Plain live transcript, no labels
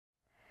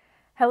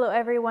Hello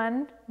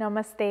everyone,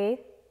 Namaste.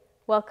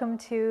 Welcome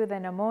to the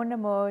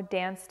Namo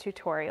dance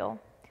tutorial.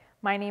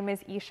 My name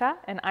is Isha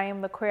and I am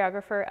the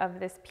choreographer of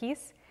this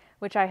piece,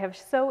 which I have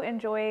so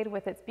enjoyed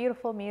with its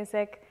beautiful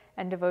music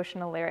and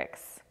devotional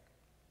lyrics.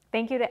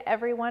 Thank you to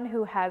everyone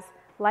who has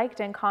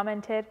liked and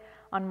commented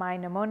on my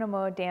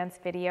Namo dance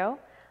video.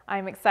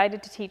 I'm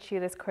excited to teach you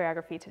this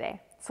choreography today.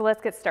 So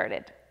let's get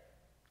started.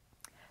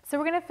 So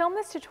we're going to film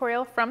this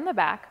tutorial from the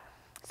back.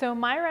 So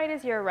my right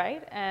is your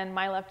right and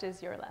my left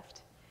is your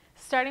left.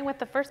 Starting with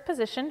the first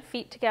position,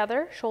 feet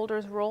together,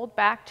 shoulders rolled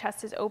back,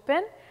 chest is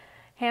open,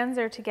 hands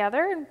are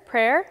together in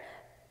prayer,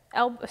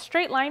 a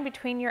straight line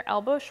between your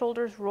elbows,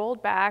 shoulders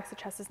rolled back, so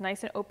chest is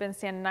nice and open,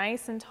 stand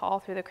nice and tall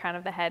through the crown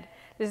of the head.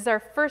 This is our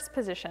first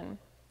position.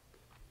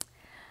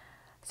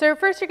 So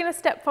first you're going to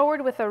step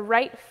forward with a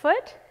right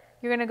foot.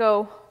 You're going to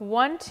go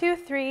 1, 2,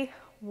 3,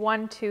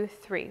 1, 2,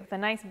 3 with a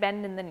nice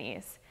bend in the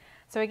knees.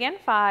 So again,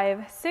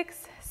 5,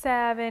 6,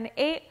 7,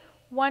 8,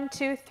 1,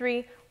 2,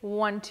 3,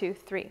 1, 2,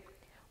 3.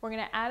 We're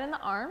going to add in the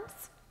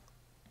arms.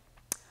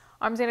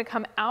 Arms are going to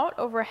come out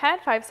overhead.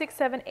 5, 6,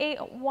 7,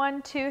 8,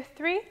 1, 2,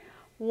 3,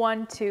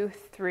 1, 2,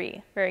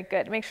 3. Very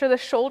good. Make sure the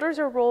shoulders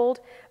are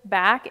rolled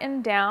back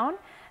and down.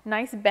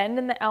 Nice bend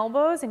in the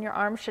elbows and your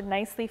arms should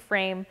nicely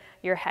frame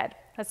your head.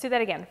 Let's do that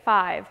again.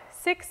 5,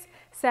 6,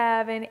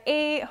 7,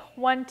 8,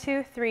 1,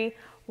 2, 3,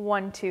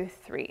 1, 2,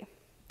 3.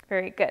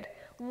 Very good.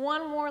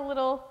 One more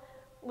little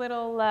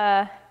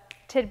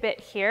tidbit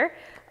here.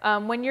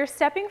 When you're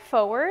stepping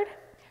forward,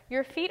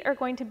 your feet are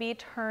going to be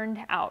turned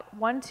out.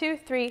 1, 2,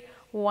 3,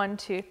 1,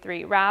 2,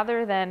 3,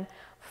 rather than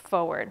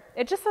forward.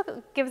 It just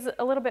gives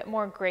a little bit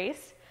more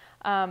grace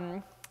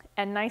and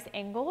nice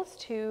angles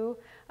to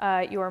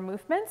your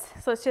movements.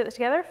 So let's do this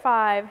together.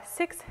 5,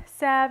 6,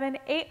 7,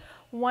 8,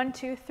 1,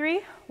 2,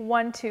 3,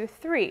 1, 2,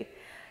 3.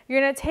 You're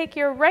going to take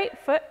your right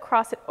foot,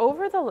 cross it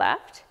over the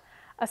left,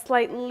 a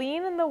slight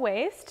lean in the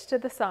waist to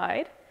the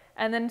side,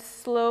 and then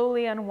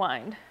slowly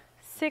unwind.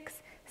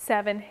 6,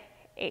 7,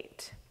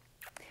 8.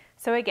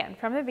 So again,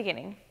 from the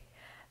beginning,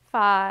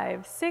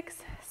 5, 6,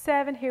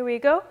 7, here we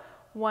go.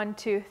 1,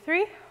 2,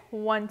 3,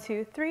 1,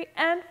 2, 3,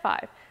 and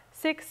 5,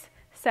 6,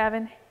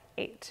 7,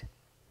 8.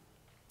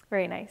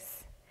 Very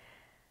nice.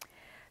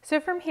 So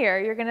from here,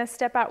 you're going to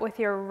step out with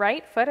your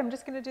right foot. I'm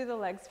just going to do the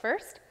legs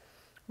first.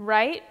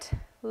 Right,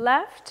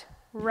 left,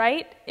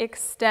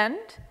 extend,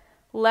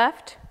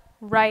 left,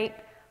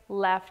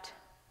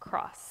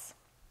 cross.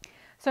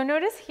 So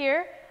notice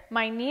here,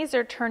 my knees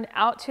are turned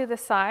out to the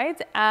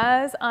sides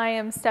as I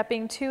am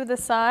stepping to the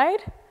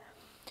side,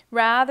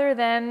 rather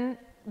than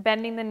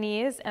bending the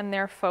knees and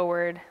they're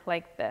forward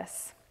like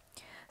this.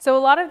 So a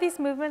lot of these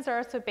movements are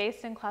also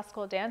based in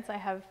classical dance. I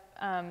have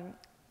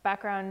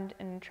background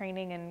and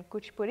training in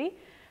Kuchipudi.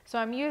 So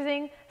I'm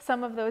using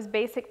some of those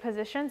basic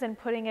positions and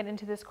putting it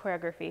into this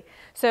choreography.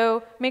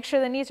 So make sure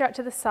the knees are out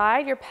to the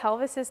side, your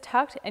pelvis is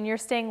tucked, and you're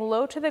staying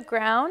low to the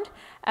ground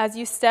as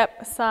you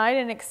step aside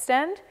and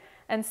extend,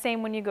 and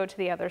same when you go to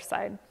the other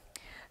side.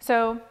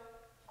 So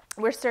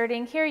we're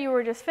starting here, you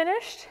were just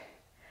finished.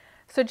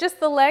 So just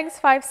the legs,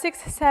 5,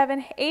 6,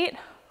 7, 8,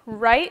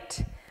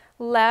 right,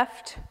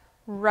 left,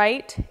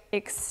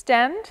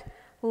 extend,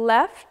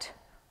 left,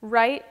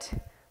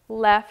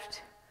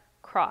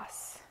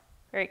 cross.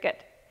 Very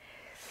good.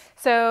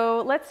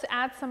 So let's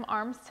add some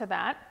arms to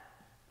that.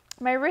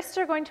 My wrists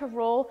are going to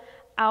roll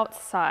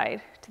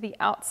outside, to the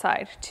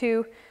outside.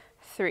 2,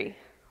 3.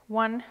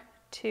 1,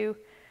 2,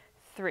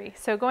 3.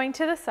 So going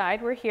to the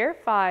side, we're here.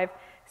 5,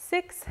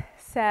 6,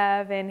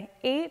 7,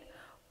 8.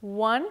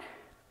 1,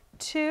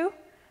 2,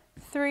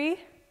 3,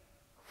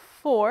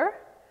 4.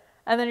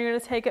 And then you're going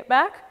to take it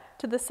back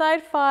to the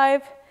side.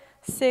 5,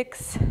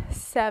 6,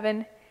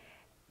 7,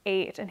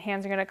 8. And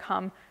hands are going to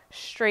come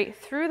straight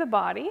through the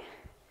body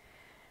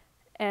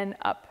and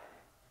up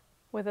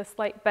with a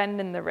slight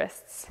bend in the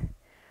wrists.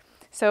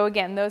 So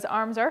again, those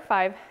arms are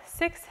 5,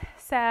 6,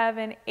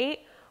 7, 8,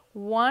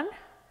 1,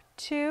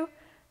 2,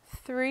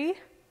 3,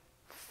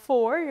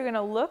 4. You're going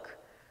to look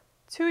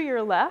to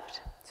your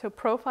left. So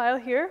profile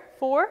here.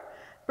 4.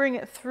 Bring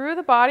it through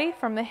the body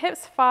from the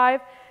hips.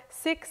 5,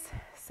 6,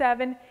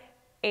 7,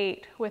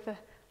 8 with a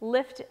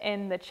lift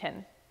in the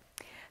chin.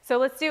 So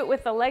let's do it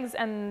with the legs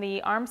and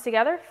the arms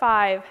together.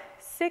 5,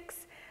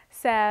 6,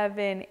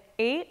 7,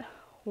 8.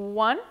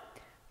 1,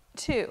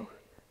 2,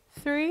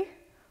 3,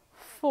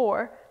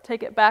 4.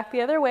 Take it back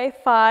the other way.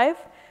 5,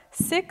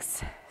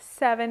 6,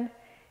 7,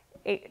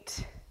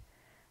 8.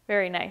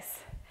 Very nice.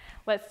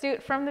 Let's do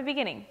it from the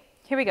beginning.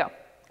 Here we go.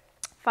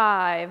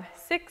 5,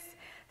 6,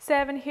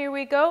 7. Here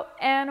we go.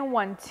 And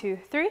 1, 2,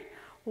 3.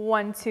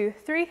 1, 2,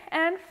 3.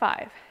 And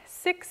 5,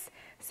 6,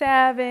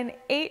 7,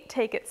 8.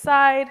 Take it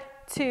side.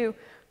 2,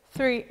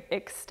 3.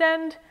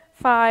 Extend.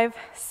 5,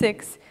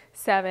 6,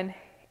 7,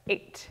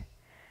 8.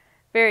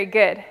 Very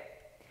good.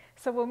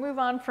 So we'll move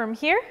on from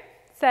here.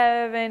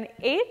 7,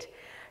 8.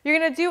 You're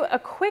going to do a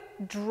quick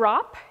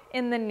drop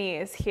in the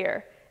knees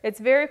here. It's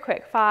very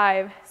quick.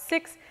 5,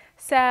 6,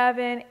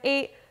 7,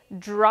 8.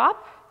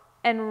 Drop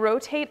and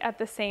rotate at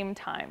the same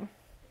time.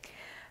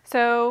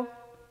 So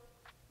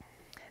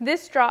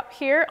This drop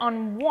here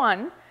on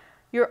 1,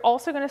 you're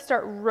also going to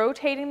start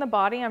rotating the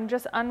body. I'm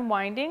just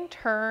unwinding,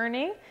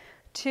 turning,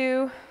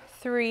 2,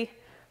 3,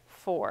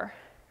 4.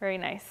 Very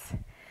nice.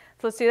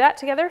 So let's do that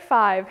together.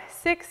 5,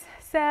 6,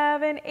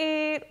 7,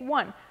 8,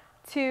 1,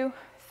 2,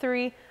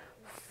 3,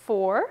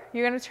 4.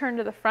 You're going to turn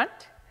to the front.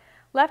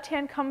 Left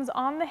hand comes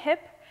on the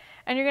hip,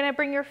 and you're going to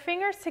bring your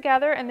fingers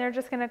together, and they're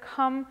just going to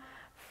come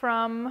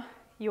from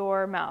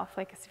your mouth,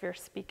 like as if you're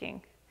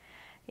speaking.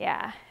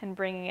 Yeah, and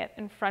bringing it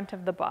in front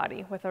of the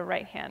body with a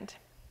right hand.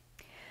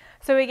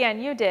 So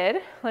again, you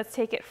did. Let's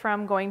take it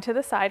from going to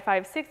the side.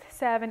 5, 6,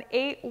 7,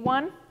 8,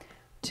 1,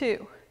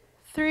 2,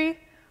 3,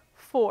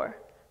 4,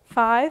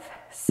 5,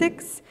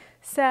 6,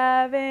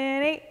 7,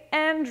 8,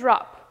 and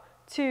drop.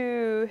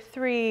 2,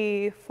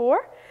 3,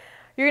 4.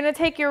 You're going to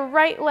take your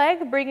right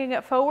leg, bringing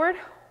it forward.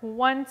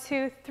 1,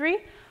 2, 3,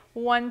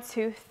 1,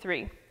 2,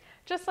 3.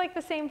 Just like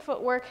the same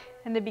footwork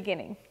in the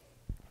beginning.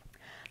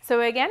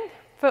 So again,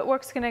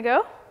 footwork's going to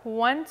go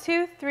 1,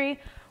 2, 3,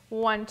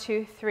 1,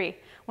 2, 3.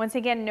 Once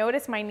again,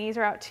 notice my knees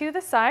are out to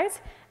the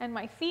sides and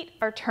my feet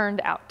are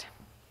turned out.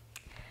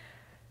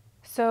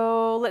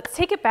 So let's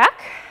take it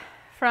back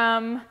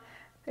from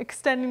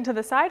extending to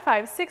the side.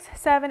 5, 6,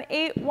 7,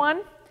 8,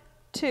 1,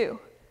 2,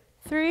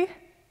 3,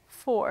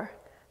 4,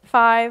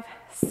 5,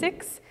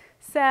 6,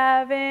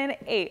 7,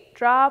 8.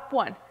 Drop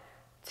 1,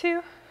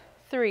 2,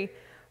 3,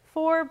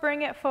 4.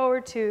 Bring it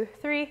forward. 2,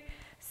 3,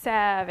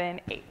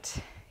 7,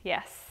 8.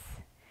 Yes.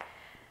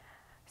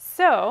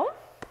 So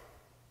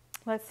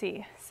let's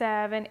see,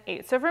 7,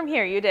 8. So from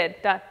here you did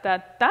da, da,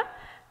 da,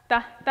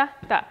 da, da,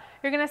 da.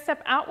 You're going to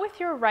step out with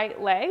your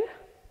right leg,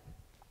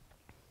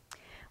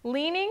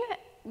 leading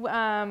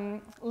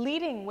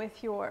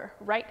with your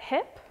right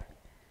hip,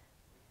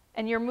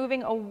 and you're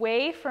moving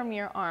away from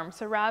your arm.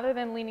 So rather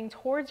than leaning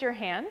towards your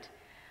hand,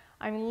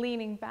 I'm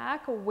leaning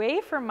back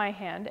away from my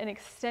hand and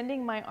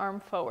extending my arm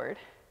forward.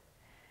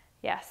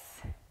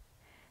 Yes,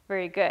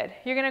 very good.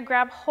 You're going to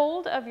grab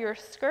hold of your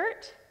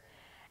skirt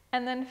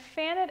and then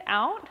fan it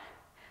out.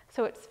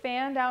 So it's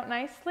fanned out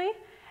nicely,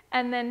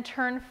 and then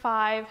turn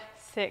 5,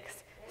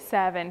 6,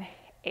 7,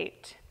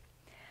 8.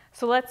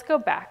 So let's go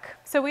back.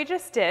 So we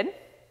just did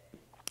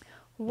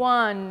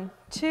 1,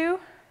 2,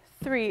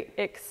 3,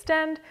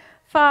 extend,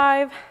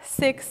 5,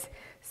 6,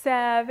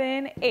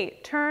 7,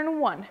 8. Turn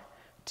 1,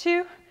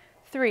 2,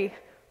 3,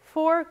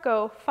 4,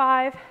 go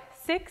 5,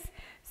 6,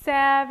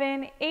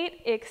 7,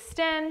 8,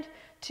 extend,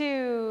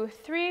 2,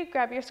 3,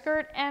 grab your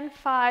skirt, and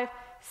 5,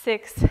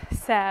 6,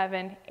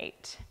 7,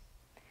 8.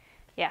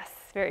 Yes,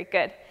 very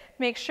good.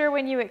 Make sure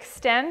when you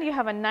extend, you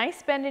have a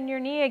nice bend in your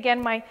knee.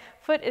 Again, my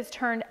foot is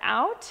turned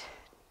out.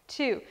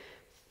 2,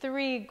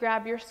 3,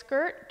 grab your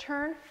skirt,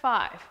 turn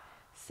 5,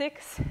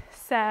 6,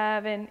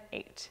 7,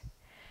 8.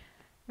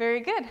 Very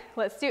good.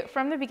 Let's do it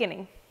from the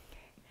beginning.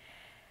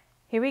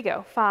 Here we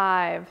go.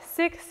 5,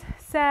 6,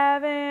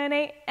 7,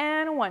 8,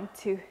 and 1,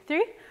 2,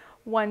 3.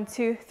 1,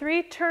 2,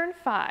 3, turn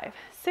 5,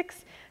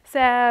 6,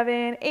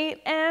 7,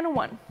 8, and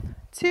 1,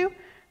 2,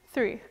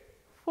 3,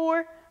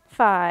 4,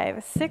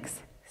 5, 6,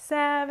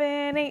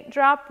 7, 8,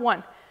 drop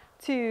 1,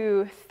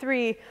 2,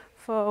 3,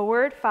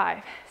 forward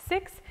 5,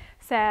 6,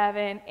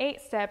 7,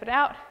 8, step it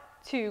out,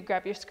 2,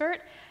 grab your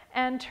skirt,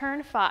 and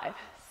turn 5,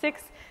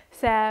 6,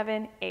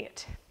 7,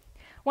 8.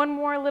 One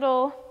more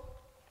little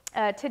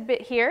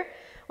tidbit here.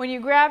 When you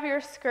grab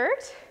your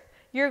skirt,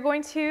 you're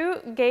going to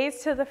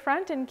gaze to the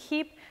front and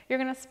you're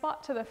going to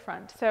spot to the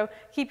front. So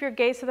keep your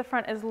gaze to the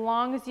front as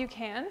long as you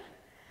can,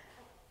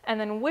 and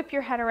then whip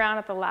your head around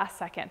at the last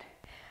second.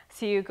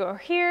 So you go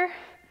here,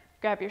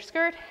 grab your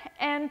skirt,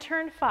 and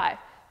turn 5,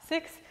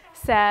 6,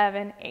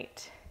 7,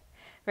 8.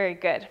 Very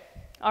good.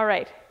 All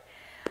right,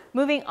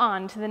 moving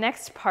on to the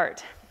next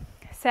part,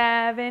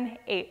 7,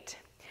 8.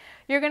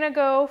 You're going to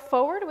go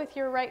forward with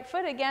your right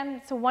foot.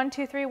 Again, it's a 1,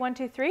 2, 3, 1,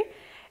 2, 3.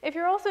 If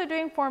you're also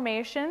doing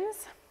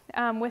formations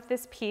with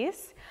this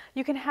piece,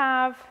 you can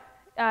have,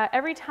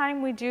 every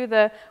time we do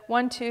the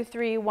 1, 2,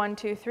 3, 1,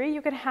 2, 3,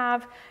 you can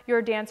have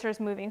your dancers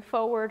moving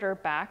forward or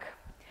back.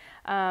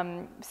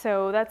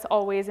 So that's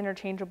always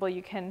interchangeable.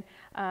 You can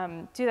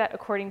do that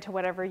according to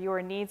whatever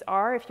your needs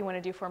are. If you want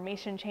to do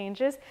formation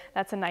changes,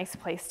 that's a nice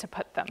place to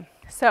put them.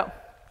 So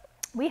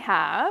we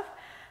have,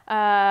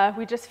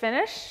 we just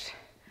finished.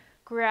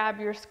 Grab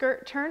your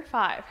skirt, turn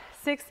 5,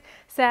 6,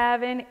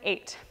 7,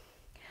 8.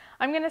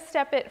 I'm going to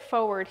step it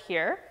forward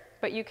here,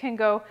 but you can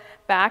go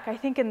back. I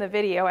think in the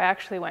video I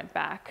actually went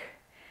back.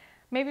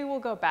 Maybe we'll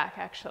go back,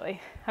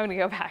 actually. I'm going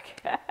to go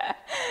back.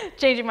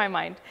 Changing my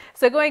mind.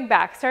 So going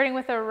back, starting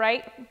with the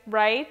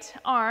right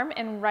arm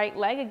and right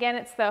leg. Again,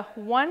 it's the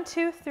 1,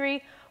 2,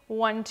 3,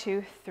 1,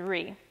 2,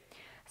 3.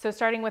 So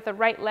starting with the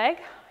right leg,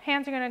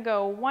 hands are going to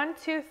go 1,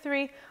 2,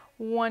 3,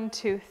 1,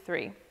 2,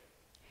 3.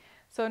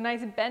 So a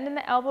nice bend in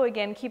the elbow.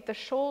 Again, keep the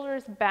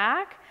shoulders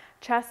back.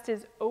 Chest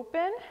is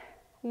open.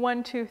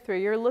 1, 2,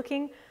 3. You're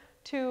looking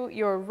to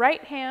your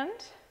right hand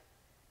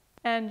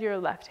and your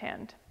left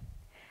hand.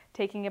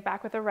 Taking it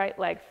back with the right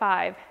leg.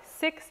 5,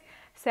 6,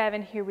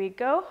 7. Here we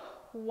go.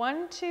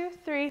 1, 2,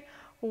 3.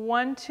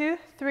 1, 2,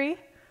 3.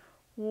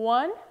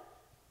 1,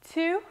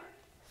 2,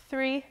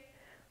 3,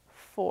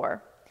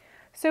 4.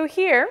 So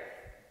here,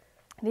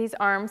 these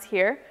arms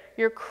here,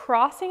 you're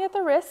crossing at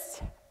the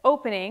wrist,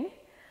 opening,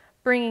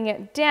 bringing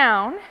it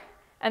down,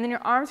 and then your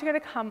arms are going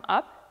to come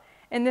up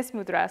in this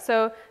mudra.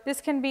 So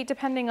this can be,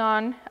 depending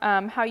on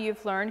how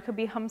you've learned, it could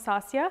be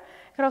Hamsasya,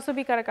 it could also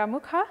be Karaka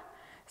Mukha.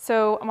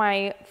 So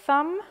my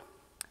thumb,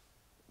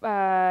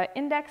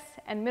 index,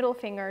 and middle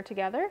finger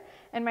together,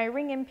 and my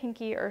ring and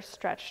pinky are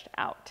stretched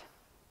out.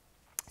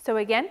 So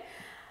again,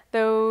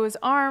 those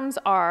arms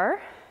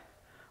are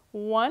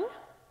 1,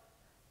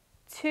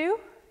 2,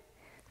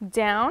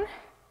 down,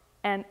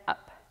 and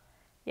up.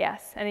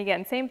 Yes, and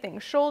again, same thing,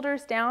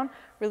 shoulders down,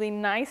 really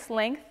nice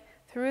length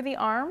through the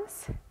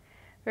arms.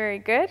 Very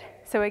good.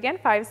 So again,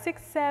 5,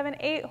 6, 7,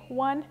 8,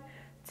 1,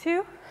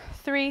 2,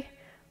 3,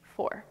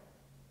 4.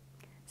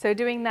 So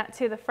doing that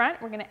to the front,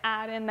 we're going to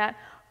add in that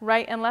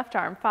right and left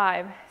arm.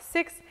 5,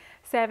 6,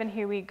 7,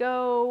 here we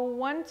go.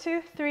 1,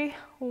 2, 3,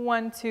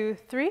 1, 2,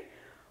 3,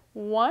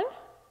 1,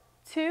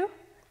 2,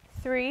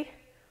 3,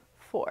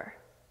 4.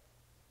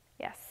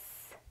 Yes.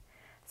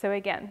 So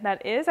again,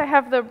 that is, I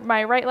have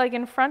my right leg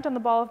in front on the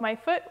ball of my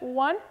foot.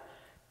 1,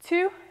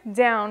 2,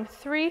 down,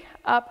 3,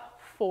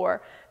 up,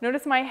 4.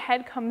 Notice my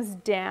head comes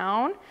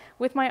down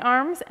with my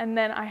arms, and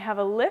then I have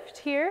a lift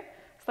here,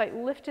 slight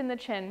lift in the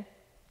chin.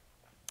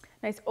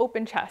 Nice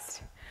open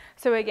chest.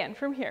 So again,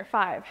 from here,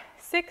 5,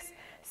 6,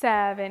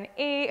 7,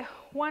 8,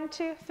 1,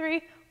 2,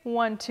 3,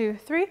 1, 2,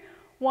 3,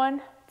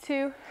 1,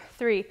 2,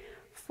 3,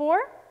 4.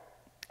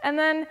 And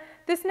then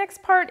this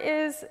next part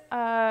is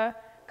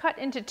cut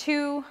into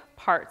 2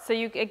 parts. So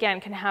you, again,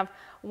 can have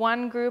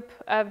one group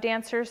of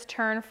dancers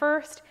turn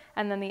first,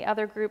 and then the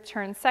other group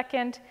turn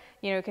second.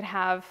 You know, you could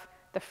have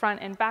the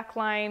front and back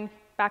line.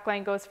 Back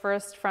line goes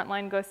first, front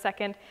line goes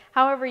second,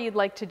 however you'd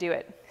like to do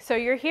it. So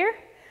you're here.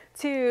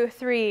 2,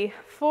 3,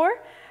 4.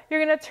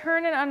 You're going to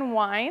turn and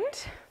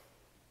unwind,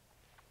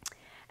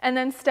 and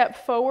then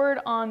step forward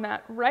on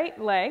that right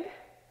leg.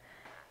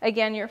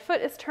 Again, your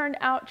foot is turned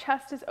out,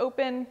 chest is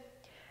open,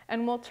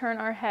 and we'll turn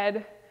our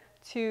head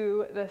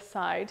to the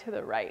side, to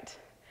the right.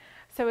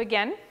 So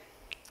again,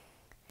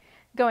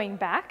 going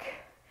back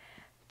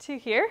to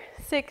here,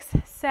 6,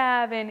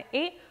 7,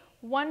 8,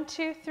 1,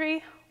 2,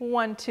 3,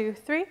 1, 2,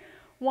 3,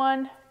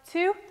 1,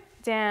 2,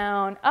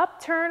 down,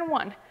 up, turn,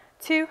 1,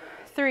 2,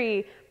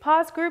 3,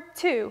 pause, group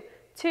 2,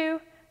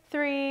 2,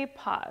 3,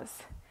 pause.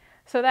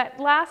 So that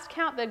last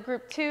count, that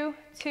group 2,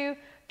 2,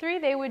 3,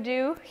 they would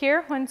do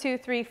here, 1, 2,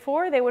 3,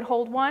 4, they would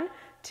hold 1,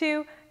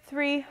 2,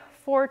 3,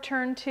 4,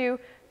 turn 2,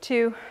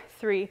 2,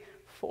 3,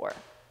 4.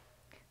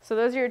 So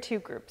those are your 2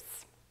 groups.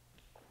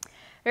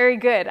 Very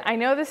good. I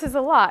know this is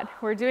a lot.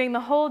 We're doing the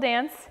whole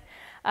dance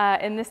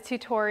in this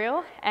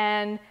tutorial,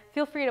 and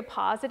feel free to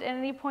pause it at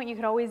any point. You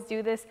could always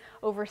do this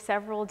over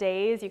several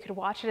days. You could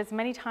watch it as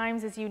many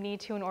times as you need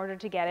to in order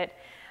to get it.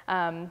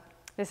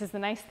 This is the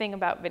nice thing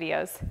about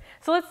videos.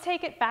 So let's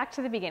take it back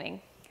to the beginning.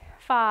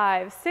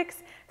 5,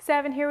 6,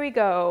 7, here we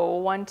go.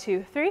 1,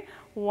 2, 3,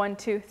 1,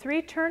 2,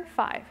 3, turn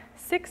 5,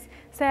 6,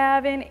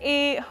 7,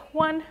 8,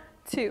 1,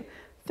 2,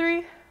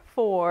 3,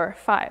 4,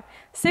 5,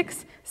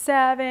 6,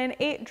 7,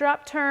 8,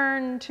 drop,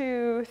 turn,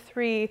 2,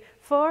 3,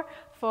 4,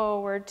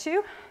 forward,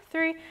 2,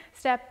 3,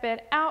 step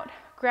it out,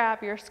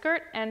 grab your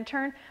skirt and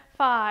turn,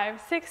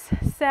 5, 6,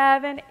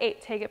 7,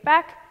 8, take it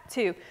back,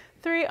 2,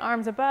 3,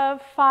 arms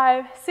above,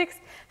 5, 6,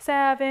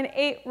 7,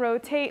 8,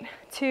 rotate,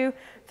 2,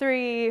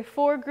 3,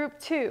 4, group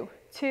 2,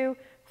 2,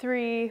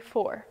 3,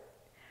 4.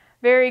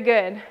 Very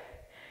good.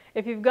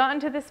 If you've gotten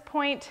to this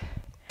point,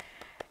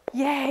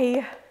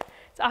 yay,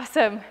 it's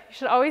awesome. You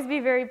should always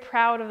be very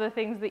proud of the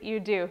things that you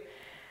do.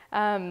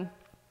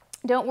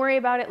 Don't worry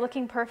about it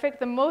looking perfect.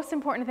 The most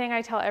important thing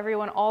I tell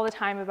everyone all the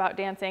time about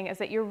dancing is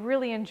that you're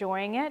really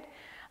enjoying it.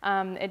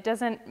 It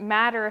doesn't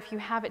matter if you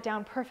have it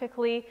down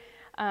perfectly.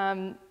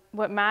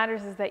 What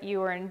matters is that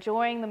you are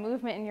enjoying the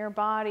movement in your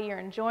body, you're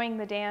enjoying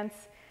the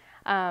dance,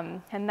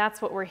 and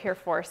that's what we're here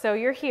for. So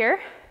you're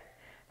here,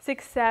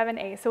 6, 7,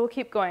 8, so we'll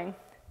keep going.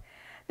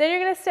 Then you're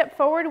going to step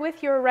forward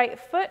with your right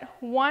foot,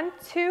 1,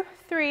 2,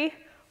 3,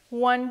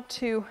 1,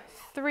 2,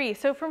 3.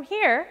 So from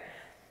here,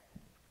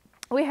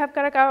 we have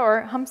Karaka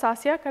or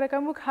Hamsasya, Karaka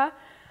Mukha,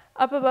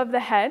 up above the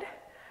head.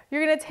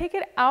 You're going to take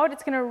it out,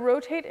 it's going to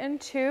rotate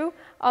into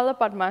Ala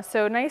Padma.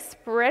 So nice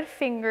spread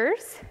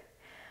fingers.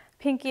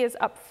 Pinky is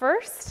up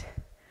first.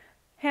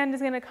 Hand is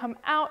going to come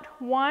out.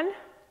 1,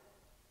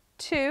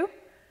 2,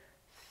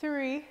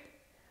 3,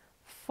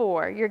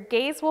 4. Your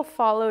gaze will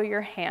follow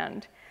your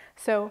hand.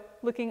 So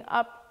looking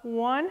up,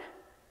 1,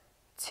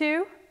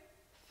 2,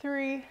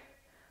 3,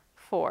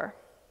 4.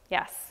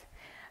 Yes.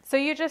 So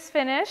you just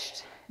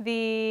finished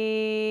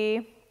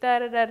the da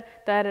da da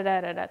da da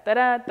da da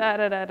da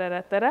da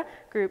da da da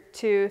group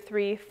 2,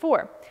 3,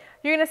 4.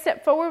 You're going to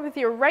step forward with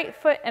your right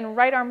foot and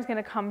right arm is going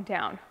to come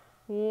down.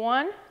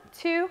 1,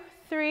 2,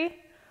 3,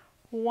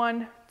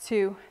 1,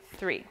 2,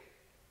 3.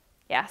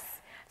 Yes.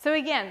 So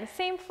again, the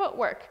same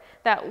footwork.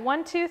 That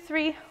 1, 2,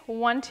 3,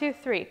 1, 2,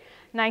 3.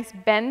 Nice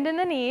bend in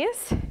the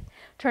knees.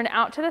 Turn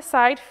out to the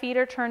side. Feet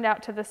are turned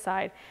out to the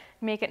side.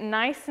 Make it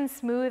nice and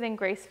smooth and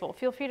graceful.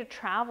 Feel free to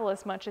travel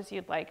as much as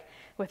you'd like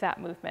with that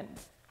movement.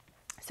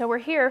 So we're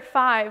here,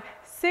 5,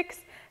 6,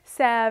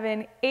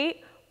 7,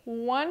 8,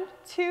 1,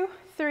 2,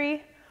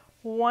 3,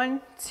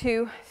 1,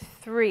 2,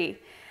 3.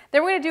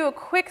 Then we're going to do a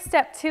quick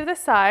step to the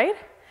side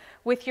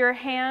with your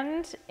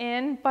hand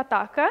in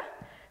bataka.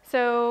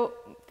 So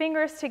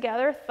fingers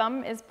together,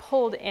 thumb is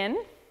pulled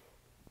in.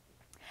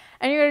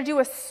 And you're going to do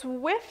a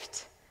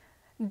swift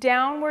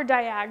downward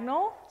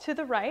diagonal to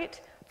the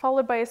right,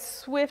 followed by a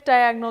swift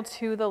diagonal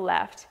to the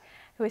left.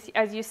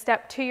 As you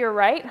step to your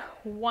right,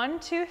 1,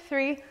 2,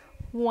 3,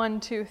 1,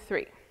 2,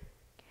 3.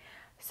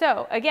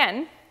 So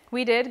again,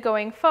 we did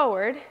going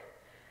forward,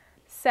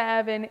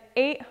 7,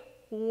 8,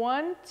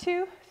 1,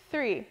 2,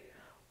 3,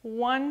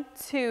 1,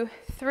 2,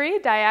 3,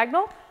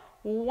 diagonal,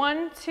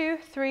 1, 2,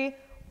 3,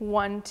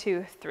 1,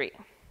 2, 3.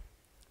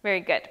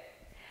 Very good.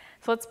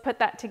 So let's put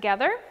that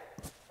together.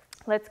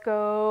 Let's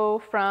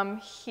go from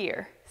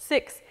here.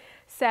 6,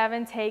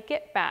 7, take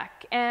it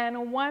back.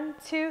 And 1,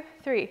 2,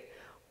 3.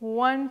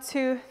 1,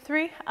 2,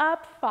 3,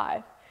 up,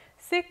 5,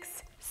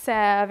 6,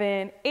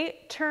 7,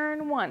 8,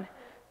 turn 1,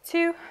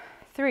 2,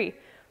 3,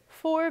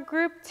 4,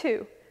 group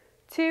 2,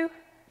 2,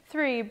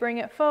 3, bring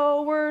it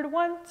forward,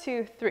 1,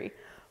 2, 3,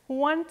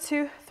 1,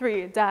 2,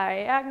 3,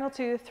 diagonal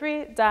 2,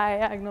 3,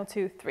 diagonal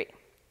 2, 3.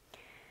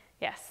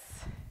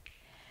 Yes,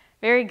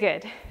 very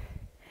good.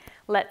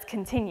 Let's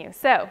continue.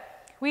 So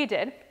we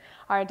did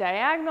our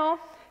diagonal,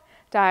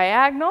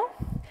 diagonal.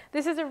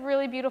 This is a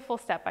really beautiful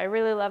step. I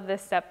really love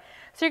this step.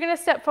 So you're going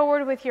to step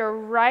forward with your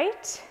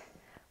right,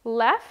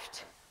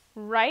 left,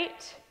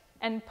 right,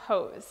 and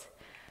pose.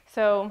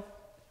 So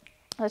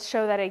let's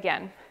show that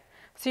again.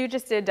 So you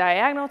just did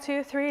diagonal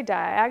 2, 3,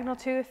 diagonal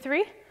 2,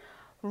 3,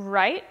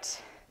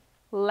 right,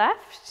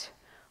 left,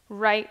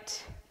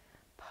 right,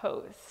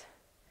 pose.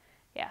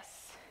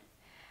 Yes.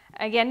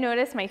 Again,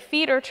 notice my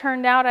feet are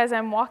turned out as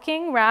I'm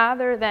walking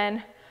rather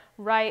than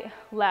right,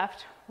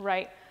 left,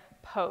 right,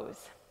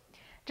 pose.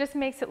 Just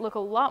makes it look a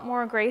lot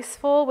more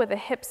graceful with the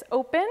hips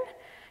open.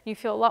 You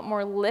feel a lot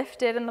more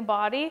lifted in the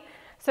body.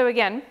 So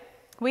again,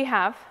 we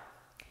have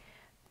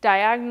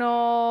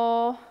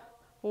diagonal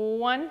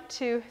 1,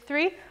 2,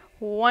 3,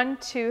 1,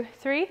 2,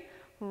 3,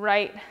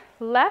 right,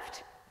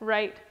 left,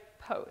 right,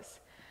 pose.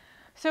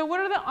 So what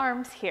are the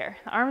arms here?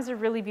 The arms are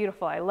really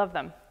beautiful. I love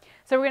them.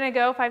 So we're going to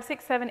go 5,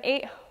 6, 7,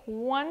 8,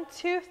 1,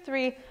 2,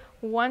 3,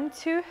 1,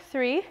 2,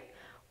 3,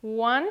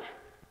 1,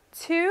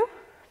 2,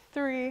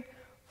 3,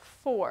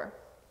 4.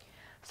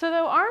 So the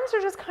arms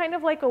are just kind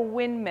of like a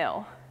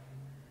windmill.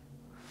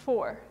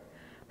 4.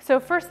 So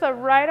first the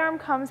right arm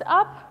comes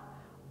up,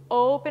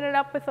 open it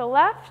up with the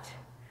left,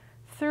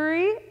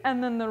 3,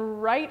 and then the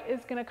right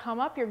is going to come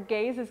up. Your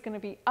gaze is going to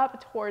be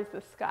up towards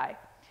the sky.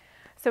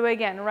 So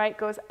again, right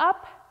goes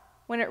up.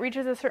 When it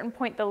reaches a certain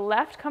point, the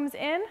left comes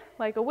in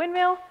like a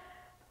windmill,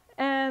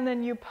 and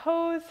then you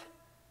pose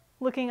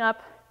looking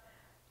up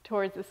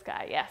towards the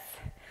sky. Yes.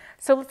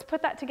 So let's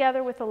put that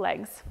together with the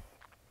legs.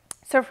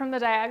 So from the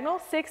diagonal,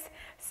 6,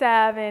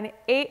 7,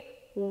 8,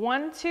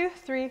 1, 2,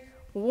 3,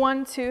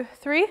 1, 2,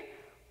 3,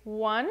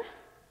 1,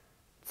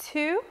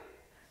 2,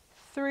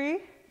 3,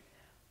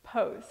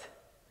 pose.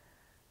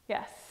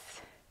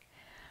 Yes.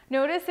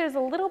 Notice there's a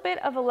little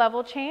bit of a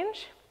level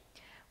change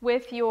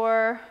with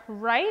your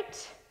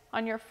right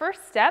on your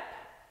first step.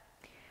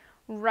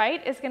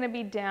 Right is going to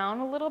be down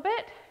a little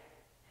bit.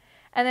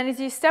 And then as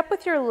you step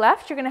with your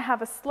left, you're going to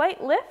have a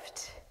slight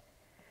lift.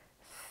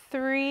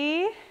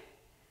 3,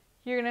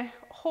 you're going to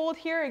hold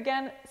here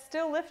again,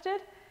 still lifted,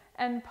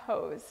 and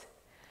pose.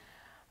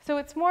 So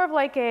it's more of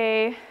like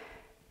it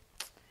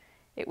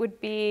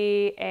would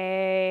be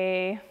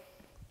a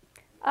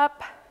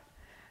up.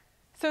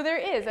 So there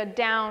is a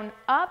down,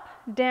 up,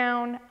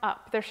 down,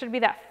 up. There should be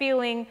that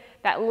feeling,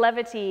 that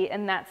levity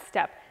in that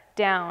step.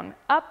 Down,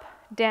 up,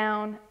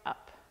 down,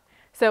 up.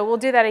 So we'll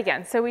do that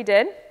again. So we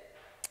did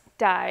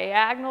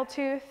diagonal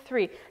 2,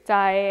 3,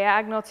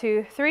 diagonal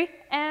 2, 3,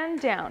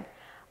 and down.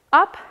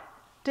 Up,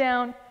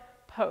 down,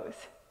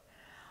 pose.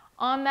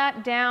 On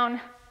that down,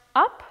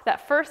 up,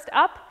 that first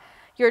up,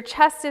 your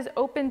chest is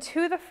open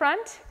to the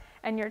front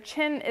and your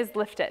chin is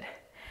lifted.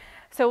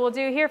 So we'll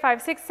do here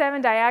 5, 6,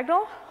 7,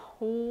 diagonal.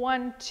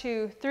 1,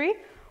 2, 3,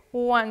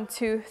 1,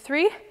 2,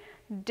 3,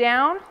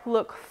 down,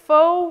 look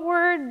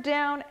forward,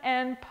 down,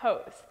 and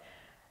pose.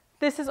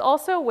 This is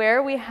also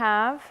where we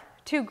have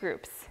 2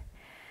 groups.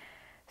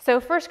 So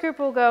first group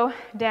will go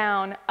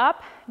down,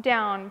 up,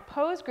 down,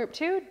 pose. Group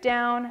 2,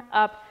 down,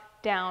 up,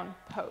 down,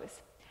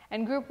 pose.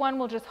 And group 1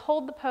 will just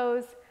hold the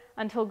pose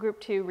until group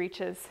 2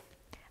 reaches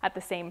at the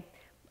same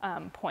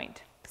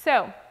point.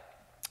 So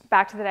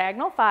back to the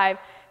diagonal, 5,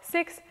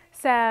 6,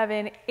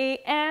 7, 8,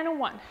 and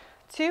 1,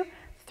 2,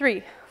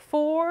 3,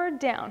 4,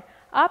 down,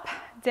 up,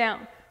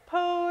 down,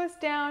 pose,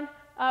 down,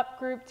 up,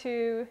 group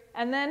 2,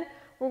 and then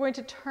we're going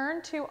to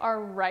turn to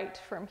our right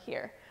from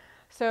here.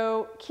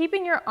 So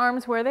keeping your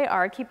arms where they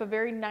are, keep a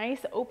very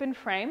nice open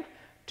frame,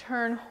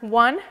 turn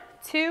 1,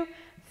 2,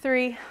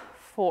 3,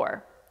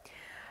 4.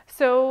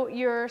 So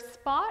your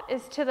spot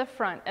is to the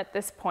front at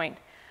this point.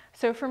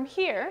 So from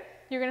here,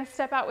 you're gonna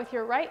step out with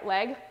your right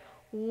leg.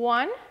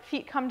 1,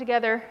 feet come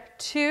together,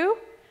 2,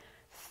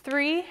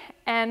 3,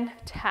 and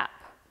tap.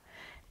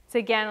 It's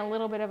again a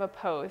little bit of a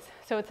pose.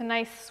 So it's a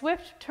nice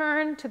swift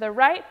turn to the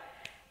right,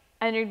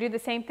 and you do the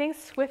same thing,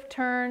 swift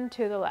turn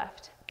to the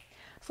left.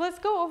 So let's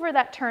go over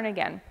that turn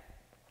again.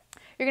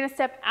 You're gonna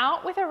step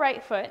out with a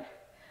right foot,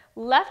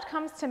 left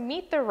comes to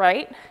meet the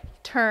right,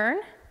 turn,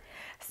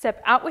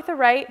 step out with the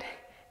right,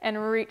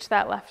 and reach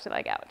that left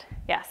leg out.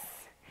 Yes.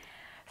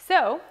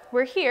 So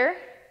we're here,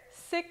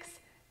 6,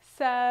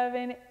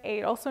 7,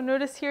 8. Also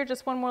notice here,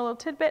 just one more little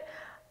tidbit,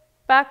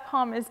 back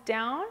palm is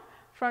down,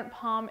 front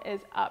palm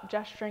is up,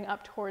 gesturing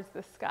up towards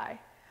the sky.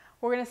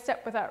 We're gonna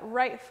step with that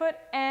right foot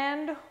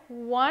and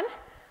 1,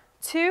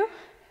 2,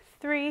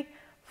 3,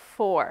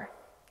 4.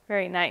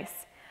 Very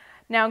nice.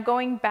 Now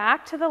going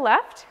back to the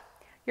left,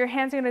 your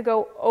hands are gonna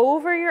go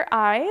over your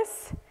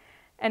eyes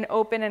and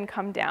open and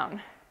come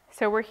down.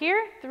 So we're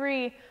here,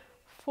 3,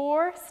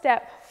 4,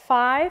 step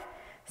 5,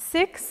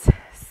 6,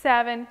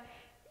 7,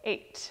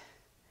 8.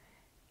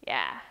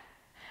 Yeah.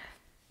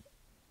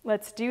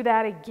 Let's do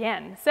that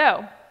again.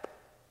 So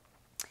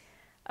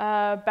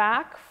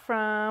back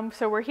from,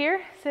 so we're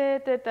here,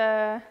 sit at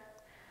the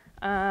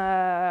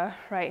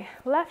right,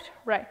 left,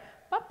 right,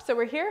 up. So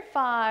we're here,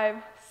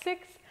 5,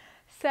 6,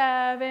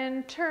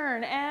 7,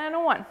 turn,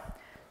 and 1,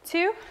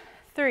 2,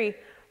 3,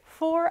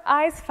 4,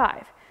 eyes,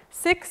 5,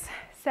 6,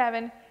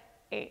 7,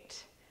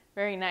 8.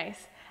 Very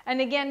nice. And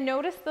again,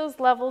 notice those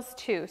levels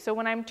too. So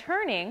when I'm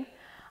turning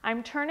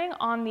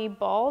on the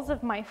balls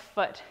of my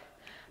foot.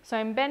 So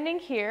I'm bending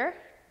here,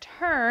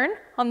 turn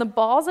on the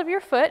balls of your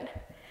foot,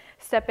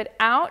 step it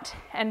out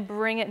and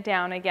bring it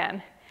down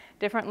again.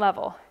 Different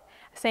level.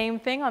 Same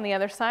thing on the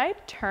other side,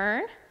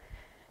 turn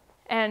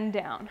and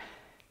down.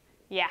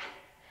 Yeah.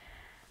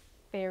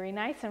 Very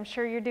nice. I'm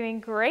sure you're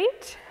doing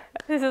great.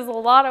 This is a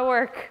lot of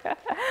work, a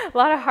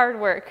lot of hard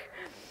work.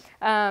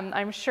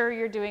 I'm sure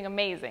you're doing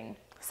amazing.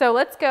 So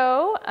let's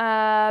go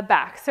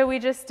back. So we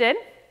just did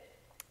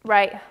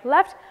right,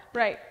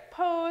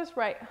 pose,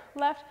 right,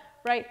 left,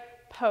 right,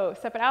 pose.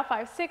 Step it out,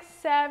 5, 6,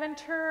 7,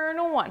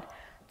 turn, 1,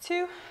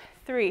 2,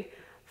 3,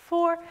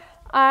 4,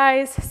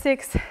 eyes,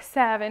 6,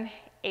 7,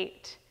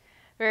 8.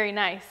 Very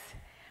nice.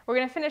 We're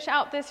gonna finish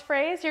out this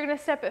phrase. You're gonna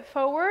step it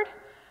forward.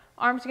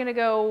 Arms are gonna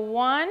go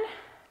 1,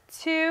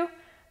 2,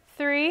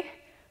 3,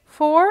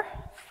 4,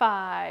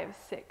 5,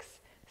 6,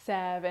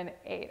 7,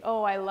 8.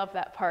 Oh, I love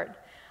that part.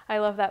 I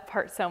love that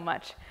part so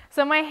much.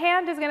 So my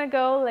hand is gonna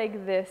go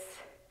like this.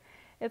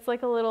 It's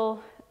like a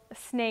little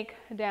snake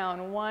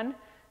down. 1,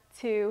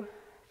 2,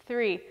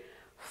 3,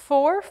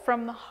 4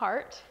 from the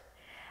heart.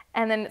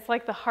 And then it's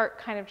like the heart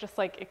kind of just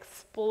like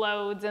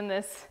explodes in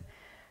this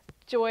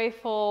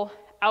joyful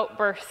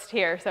outburst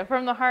here. So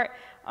from the heart,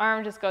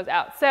 arm just goes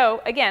out.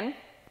 So again,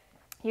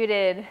 you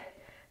did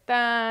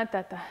da,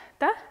 da, da,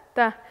 da,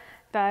 da,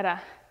 da, da,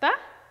 da.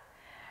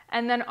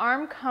 And then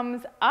arm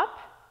comes up,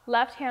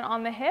 left hand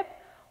on the hip.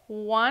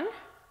 1,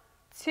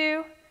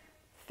 2,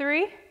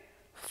 3,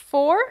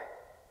 4,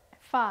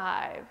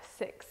 5,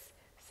 6,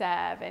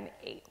 7,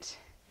 8.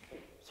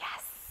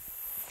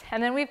 Yes.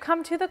 And then we've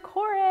come to the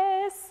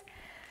chorus.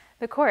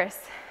 The chorus,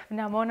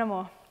 Namo,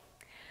 Namo.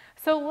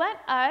 So let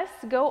us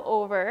go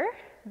over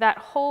that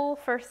whole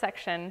first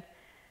section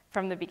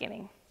from the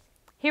beginning.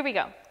 Here we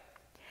go.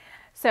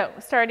 So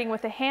starting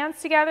with the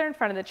hands together in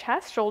front of the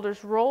chest,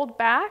 shoulders rolled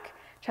back,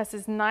 chest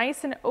is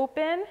nice and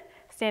open,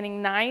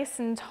 standing nice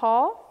and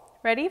tall.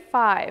 Ready?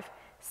 5,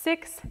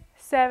 6,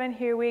 7,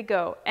 here we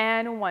go.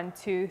 And 1,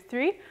 2,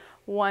 3,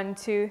 1,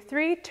 2,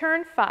 3,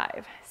 turn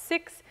 5,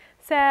 6,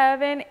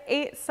 7,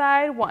 8,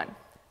 side 1,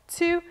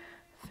 2,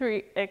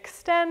 3,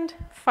 extend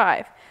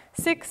 5,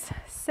 6,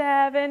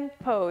 7,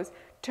 pose,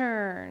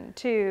 turn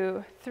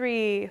 2,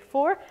 3,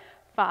 4,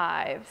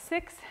 5,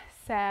 6,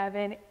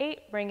 7,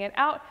 8, bring it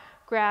out,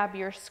 grab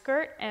your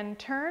skirt and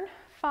turn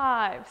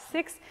 5,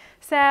 6,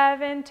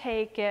 7,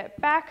 take it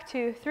back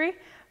 2, 3,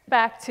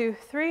 back 2,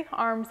 3,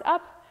 arms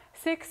up,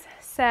 6,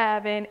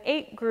 7,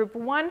 8, group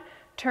 1,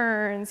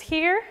 turns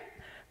here,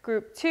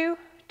 group 2,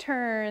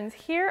 turns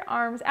here,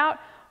 arms out,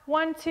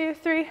 1, 2,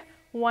 3,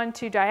 1,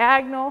 2,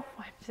 diagonal,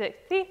 1, 6,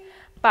 3,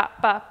 ba,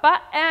 ba,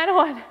 ba, and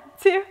 1,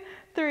 2,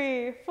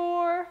 3,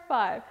 4,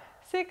 5,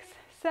 6,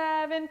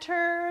 7,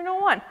 turn,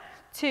 1,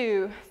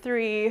 2,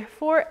 3,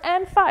 4,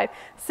 and 5,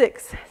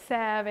 6,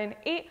 7,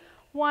 8,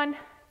 1,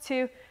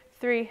 2,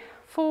 3,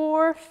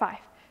 4, 5,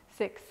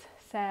 6,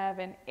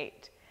 7,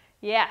 8.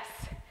 Yes,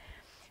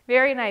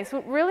 very nice.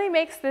 What really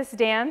makes this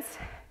dance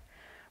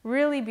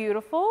really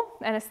beautiful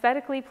and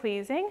aesthetically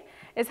pleasing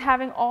is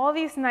having all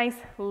these nice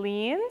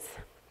leans.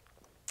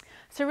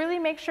 So really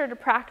make sure to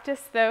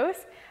practice those.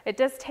 It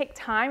does take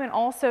time and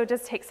also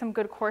does take some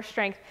good core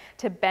strength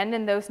to bend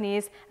in those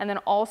knees and then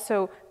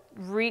also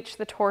reach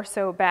the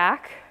torso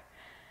back.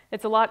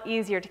 It's a lot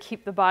easier to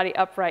keep the body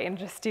upright and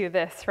just do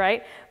this,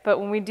 right? But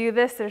when we do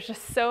this, there's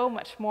just so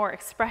much more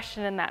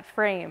expression in that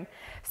frame.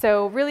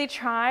 So really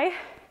try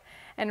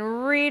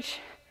and reach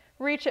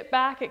it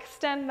back,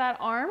 extend that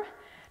arm.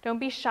 Don't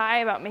be shy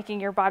about making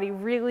your body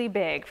really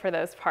big for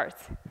those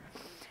parts.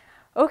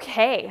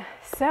 Okay,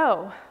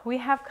 so we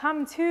have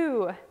come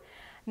to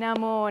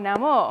Namo,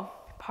 Namo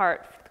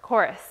part, the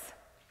chorus.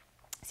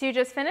 So you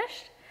just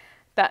finished?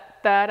 Da,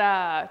 da,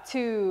 da,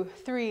 2,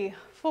 3,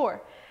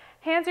 4.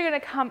 Hands are gonna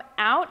come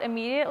out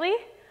immediately.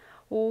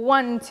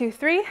 1, 2,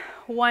 3,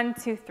 1,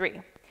 2,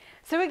 3.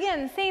 So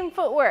again, same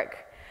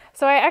footwork.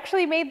 So I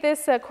actually made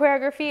this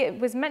choreography. It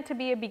was meant to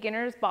be a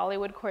beginner's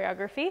Bollywood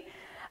choreography.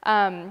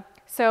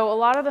 So a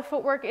lot of the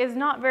footwork is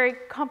not very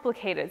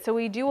complicated. So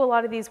we do a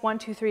lot of these 1,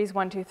 2, 3s,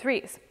 1, 2,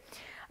 3s,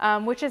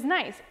 which is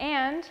nice.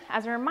 And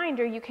as a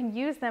reminder, you can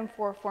use them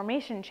for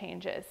formation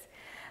changes.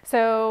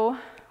 So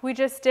we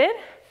just did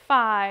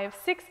 5,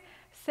 6,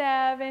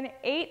 7,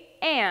 8,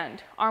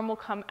 and arms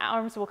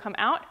will come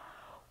out.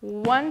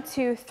 1,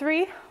 2,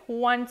 3,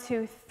 1,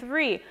 2,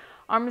 3.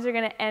 Arms are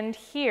gonna end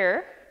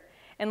here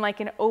in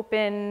like an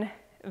open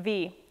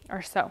V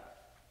or so.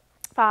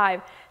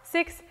 5,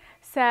 6,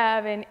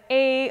 7,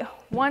 8,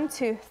 1,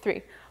 2,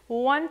 3,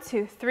 1,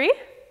 2, 3.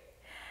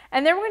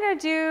 And then we're gonna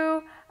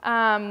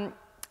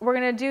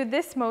do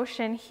this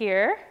motion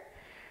here.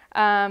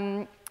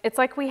 It's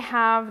like we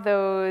have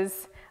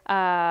those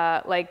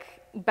like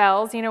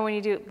bells, you know, when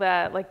you do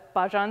the like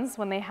bhajans,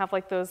 when they have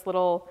like those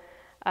little,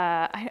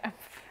 I'm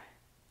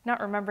not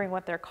remembering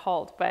what they're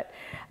called, but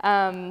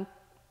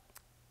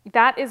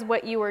that is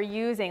what you are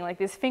using, like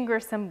these finger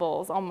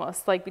symbols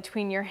almost like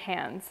between your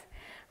hands,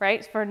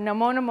 right? For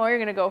Namo, Namo, you're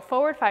gonna go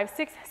forward, 5,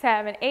 6,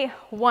 7, 8,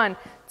 1,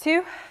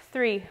 2,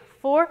 3,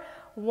 4,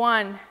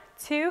 1,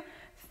 2,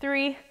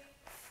 3,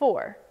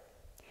 4.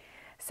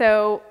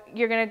 So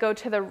you're gonna go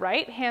to the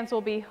right, hands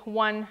will be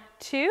 1,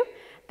 2,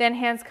 then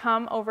hands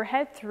come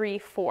overhead, 3,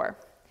 4.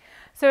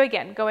 So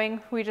again,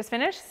 going, we just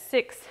finished,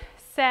 6,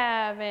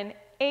 7,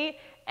 8,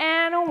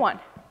 and a 1,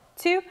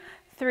 2,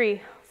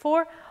 3,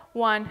 4,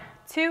 1,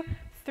 2,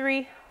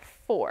 3,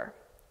 4.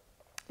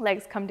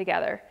 Legs come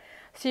together.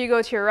 So you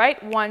go to your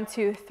right, 1,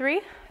 2,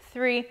 3,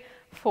 3,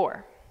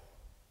 4.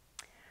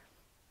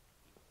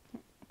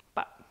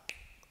 But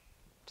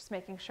just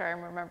making sure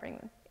I'm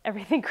remembering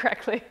everything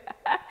correctly.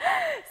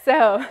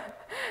 So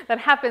that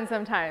happens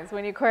sometimes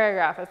when you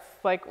choreograph. It's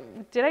like,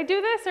 did I do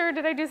this or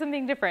did I do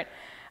something different?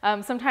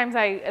 Sometimes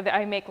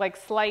I make like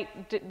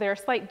there are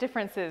slight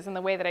differences in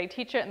the way that I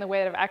teach it and the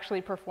way that I've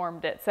actually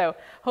performed it. So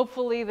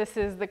hopefully this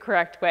is the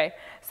correct way.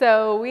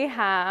 So we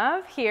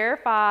have here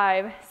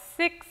 5,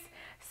 6,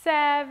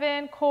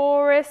 7,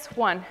 chorus,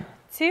 1,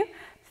 2,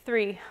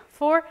 3,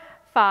 4,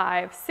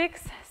 5,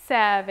 6,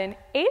 7,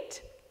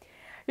 8.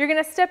 You're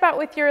gonna step out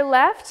with your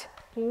left,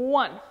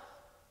 1.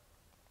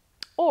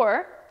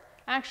 Or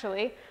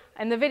actually,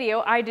 in the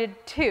video, I did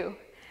 2.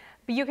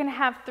 But you can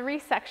have 3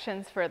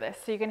 sections for this.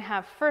 So you can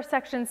have first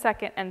section,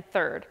 second, and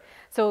third.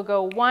 So we'll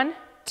go 1,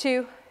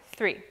 2,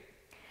 3.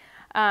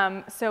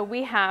 So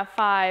we have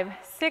 5,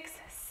 6,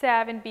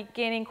 7,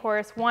 beginning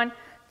chorus, 1,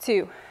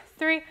 2,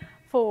 3,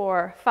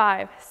 4,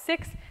 5,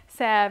 6,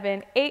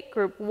 7, 8,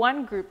 group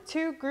 1, group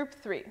 2, group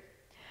 3.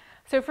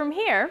 So from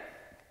here,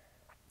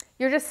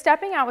 you're just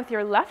stepping out with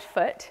your left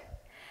foot,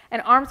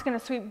 and arms gonna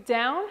sweep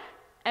down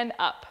and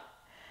up.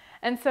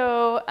 And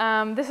so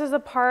this is a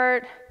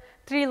part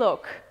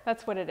trilok,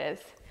 that's what it is.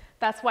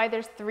 That's why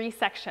there's 3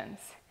 sections.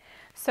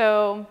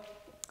 So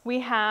we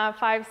have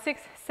 5,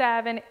 6,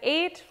 7,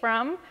 8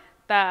 from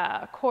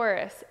the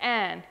chorus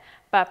and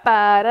ba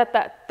ba da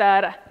da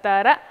da da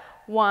da da.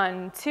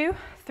 1, 2,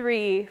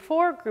 3,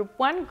 4, group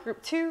 1,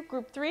 group 2,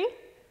 group 3.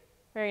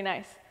 Very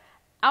nice.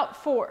 Out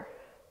 4.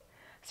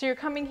 So you're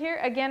coming here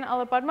again,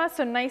 Ala Padma,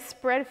 so nice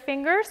spread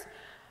fingers.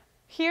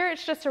 Here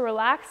it's just a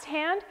relaxed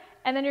hand,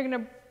 and then you're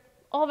gonna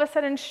all of a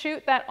sudden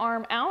shoot that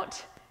arm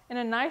out in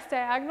a nice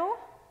diagonal.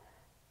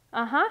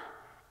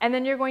 And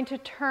then you're going to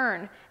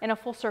turn in a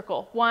full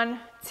circle. 1,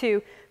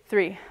 2,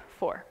 3,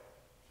 4.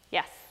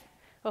 Yes.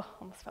 Oh,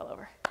 almost fell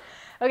over.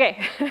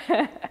 Okay.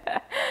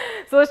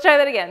 So let's try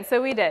that again. So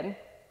we did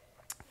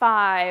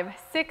 5,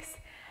 6,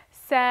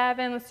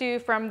 7. Let's do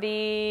from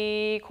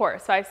the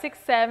chorus. 5, 6,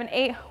 7,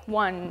 8.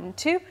 1,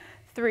 2,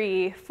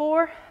 3,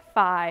 4,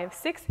 5,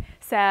 6,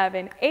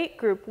 7, 8.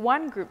 Group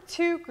 1, group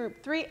 2,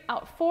 group 3.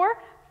 Out 4.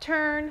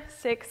 Turn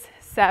 6,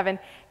 7,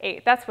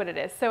 8. That's what it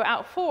is. So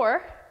out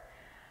 4,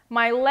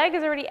 my leg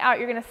is already out.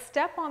 You're going to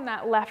step on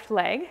that left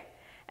leg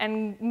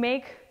and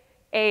make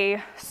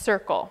a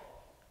circle.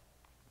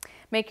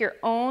 Make your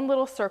own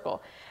little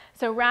circle.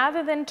 So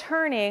rather than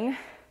turning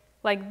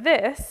like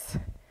this,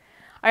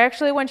 I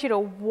actually want you to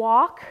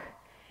walk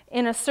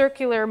in a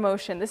circular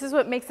motion. This is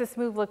what makes this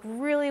move look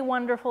really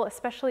wonderful,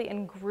 especially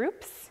in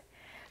groups,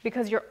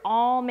 because you're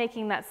all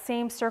making that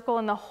same circle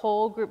and the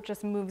whole group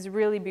just moves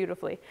really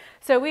beautifully.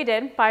 So we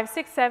did 5,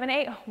 6, 7,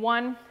 8.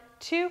 1,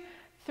 2,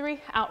 3,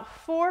 out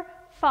 4,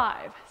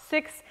 5,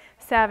 6,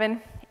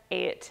 7,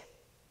 8.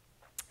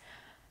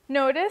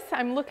 Notice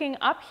I'm looking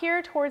up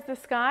here towards the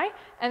sky,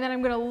 and then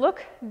I'm going to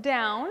look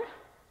down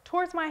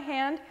towards my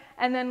hand,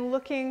 and then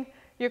looking,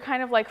 you're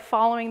kind of like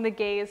following the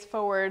gaze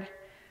forward.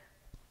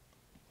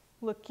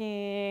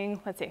 Looking,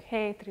 let's see,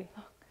 hey, 3,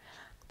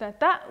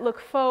 look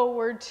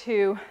forward,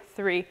 2,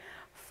 3,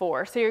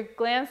 4. So your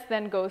glance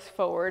then goes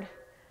forward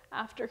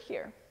after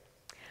here.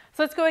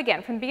 So let's go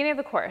again from the beginning of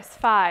the chorus.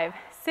 5,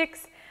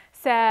 6,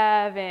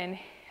 7,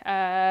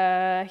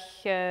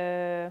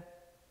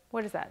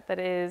 what is that? That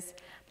is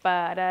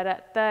ba da da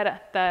da da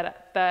da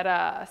da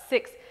da.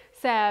 6,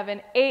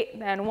 7, 8,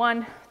 then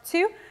 1,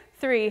 2,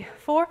 3,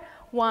 4.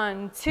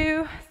 1,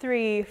 2,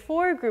 3,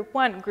 4. Group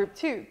 1, group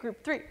 2,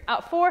 group 3.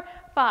 Out 4,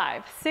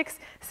 5, 6,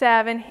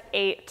 7,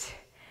 8.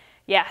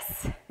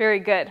 Yes, very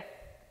good.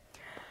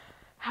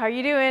 How are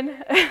you doing?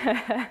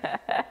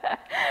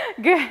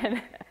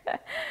 Good.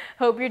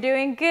 Hope you're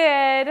doing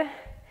good.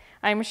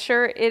 I'm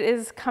sure it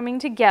is coming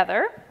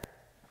together.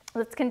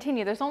 Let's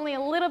continue. There's only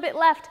a little bit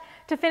left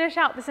to finish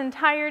out this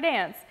entire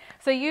dance.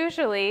 So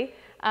usually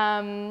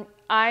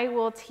I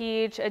will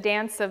teach a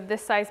dance of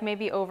this size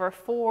maybe over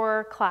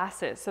 4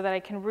 classes so that I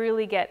can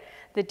really get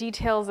the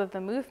details of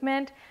the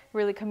movement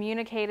really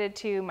communicated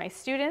to my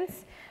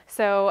students.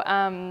 So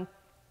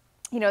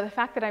you know, the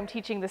fact that I'm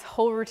teaching this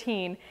whole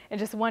routine in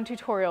just one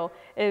tutorial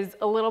is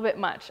a little bit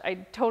much. I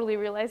totally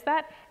realize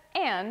that.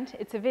 And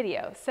it's a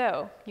video,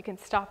 so you can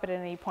stop it at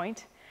any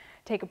point,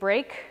 take a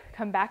break,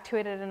 come back to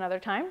it at another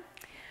time.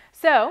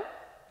 So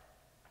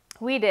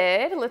we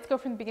did, let's go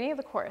from the beginning of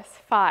the chorus.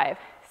 5,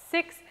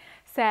 6,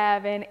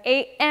 7,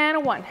 8,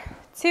 and 1,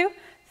 2,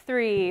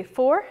 3,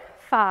 4,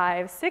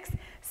 5, 6,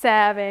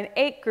 7,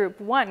 8. Group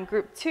 1,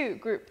 group 2,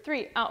 group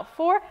 3, out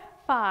 4,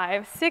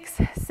 5,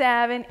 6,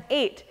 7,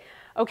 8.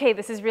 Okay,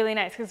 this is really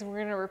nice because we're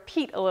going to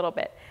repeat a little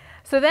bit.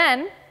 So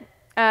then,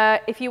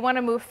 if you want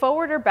to move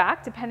forward or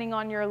back, depending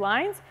on your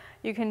lines,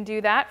 you can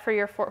do that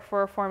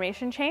for a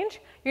formation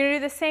change. You're going to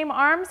do the same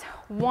arms.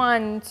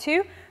 1,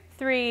 2,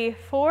 3,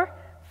 4,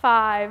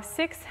 5,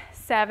 6,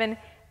 7,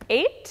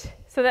 8.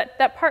 So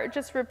that part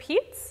just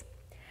repeats.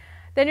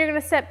 Then you're going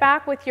to step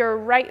back with your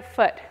right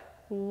foot.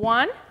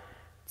 1,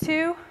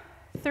 2,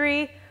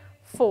 3,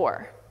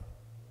 4.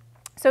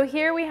 So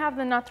here we have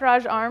the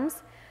Nataraj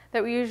arms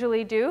that we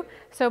usually do.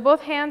 So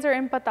both hands are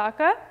in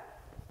pataka.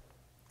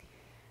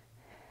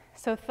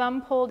 So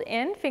thumb pulled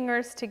in,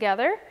 fingers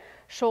together,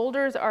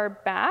 shoulders are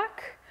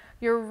back.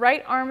 Your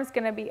right arm is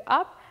going to be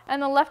up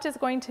and the left is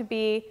going to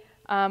be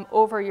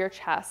over your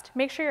chest.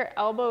 Make sure your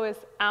elbow is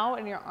out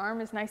and your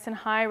arm is nice and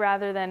high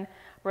rather than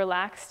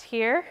relaxed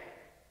here.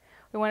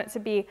 We want it to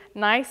be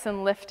nice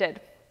and lifted.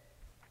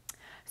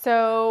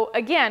 So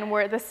again,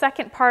 we're at the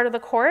second part of the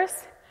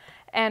chorus.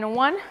 And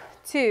 1,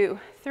 2,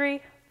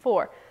 3,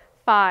 4,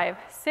 5,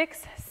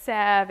 6,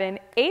 7,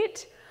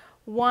 8.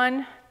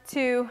 1,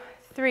 2,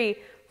 3,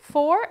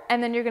 4.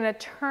 And then you're going to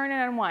turn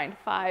and unwind.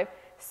 5,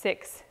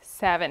 6,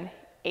 7,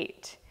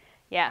 8.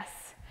 Yes.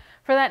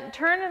 For that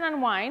turn and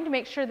unwind,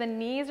 make sure the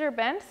knees are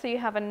bent so you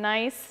have a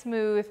nice,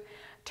 smooth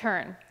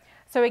turn.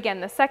 So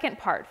again, the second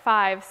part,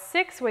 5,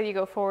 6, whether you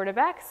go forward or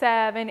back,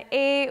 7,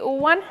 8,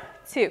 1,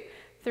 2,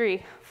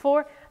 3,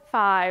 4,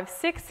 5,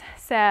 6,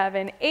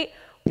 7, 8,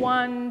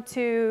 1,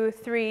 2,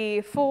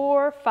 3,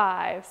 4,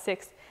 5,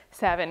 6,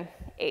 7,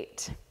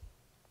 8.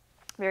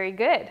 Very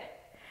good.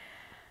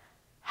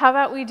 How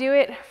about we do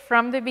it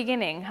from the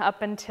beginning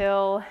up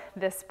until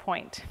this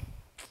point?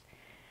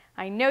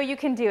 I know you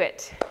can do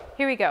it.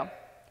 Here we go.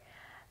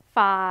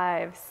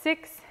 5,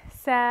 6,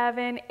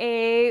 7,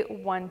 8,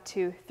 1,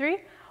 2, 3.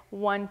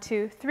 1,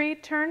 2, 3,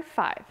 turn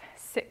 5,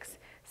 6,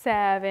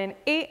 7,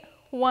 8,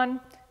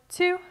 1,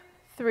 2,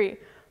 3,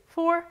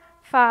 4,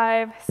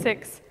 5,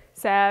 6,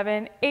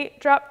 7, 8,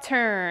 drop,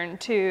 turn,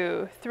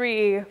 2,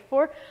 3,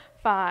 4,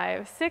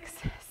 5, 6,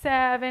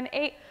 7,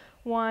 8,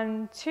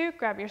 1, 2,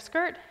 grab your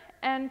skirt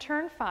and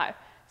turn 5,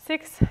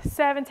 6,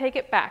 7, take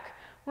it back,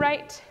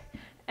 right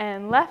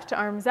and left,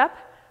 arms up,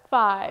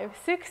 5,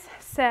 6,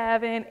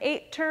 7,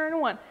 8, turn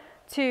 1,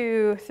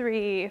 2,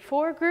 3,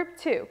 4, group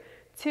 2,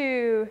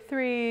 2,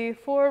 3,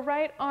 4,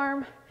 right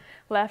arm,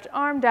 left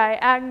arm,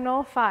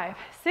 diagonal, 5,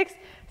 6,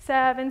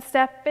 7,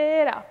 step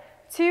it out,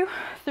 2,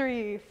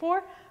 3,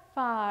 4,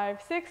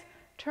 5, 6,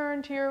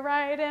 turn to your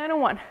right and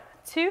 1,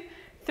 2,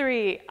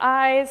 3,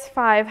 eyes,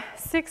 5,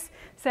 6,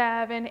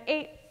 7,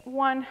 8,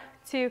 1,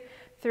 2,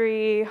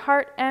 3,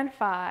 heart and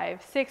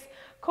 5, 6,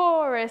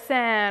 chorus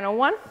and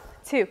 1,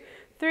 2,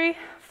 3,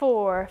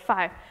 4,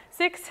 5,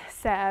 6,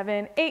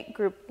 7, 8,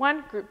 group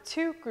 1, group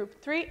 2, group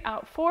 3,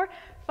 out 4,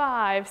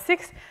 5,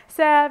 6,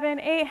 7,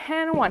 8,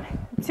 and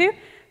 1, 2,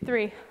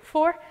 3,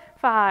 4,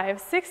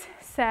 5, 6,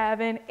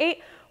 7,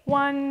 8,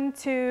 1,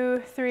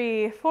 2,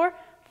 3, 4,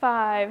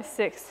 5,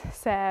 6,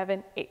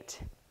 7, 8.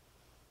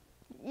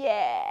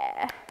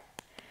 Yeah.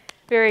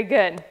 Very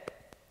good.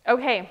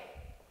 Okay,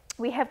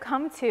 we have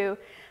come to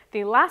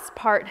the last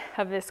part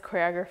of this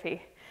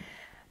choreography.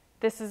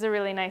 This is a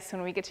really nice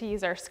one. We get to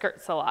use our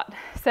skirts a lot.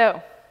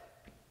 So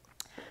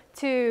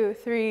 2,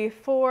 3,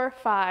 4,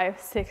 5,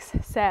 6,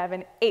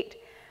 7, 8.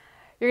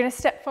 You're going to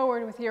step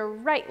forward with your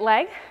right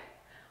leg.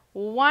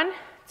 1,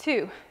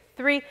 2,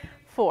 3,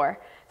 4.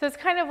 So it's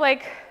kind of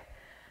like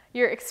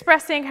you're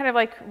expressing, kind of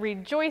like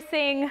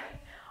rejoicing.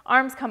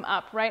 Arms come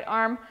up, right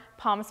arm,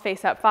 palms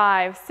face up.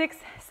 5, 6,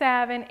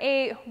 7,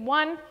 8,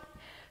 1,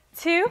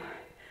 2,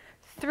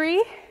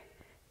 3,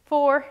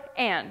 4,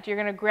 and you're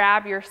going to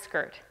grab your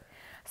skirt.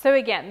 So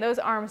again, those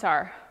arms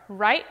are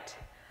right,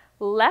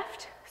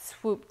 left,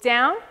 swoop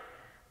down,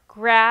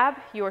 grab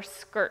your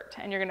skirt,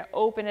 and you're gonna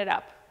open it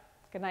up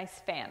like a nice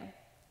fan.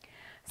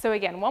 So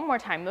again, one more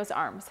time, those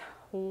arms.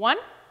 1,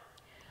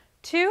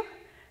 2,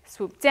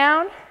 swoop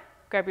down,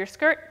 grab your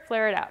skirt,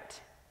 flare it out.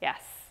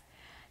 Yes.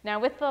 Now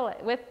with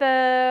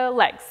the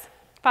legs.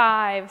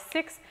 5,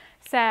 6,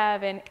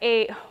 7,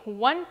 8,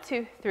 1,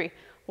 2, 3.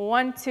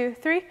 1, 2,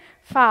 3,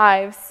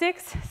 5,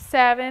 6,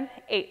 7,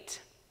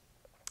 8.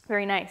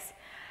 Very nice.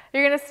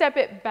 You're gonna step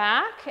it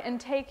back and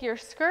take your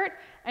skirt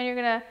and you're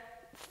gonna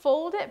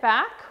fold it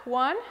back.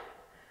 1,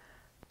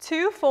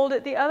 2, fold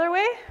it the other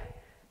way.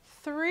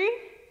 3,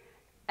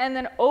 and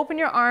then open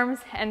your arms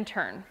and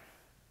turn.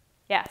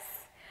 Yes.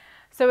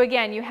 So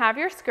again, you have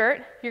your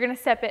skirt. You're gonna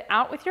step it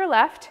out with your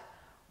left.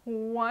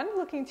 1,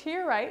 looking to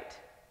your right.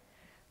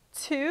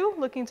 2,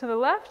 looking to the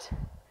left.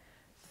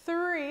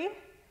 3,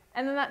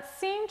 and then that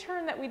same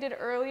turn that we did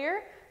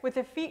earlier with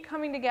the feet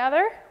coming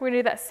together, we're gonna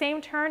do that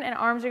same turn and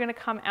arms are gonna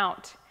come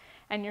out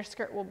and your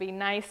skirt will be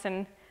nice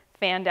and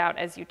fanned out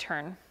as you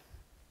turn.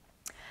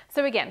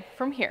 So again,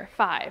 from here,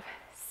 5,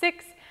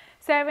 6,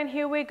 7,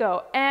 here we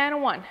go.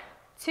 And 1,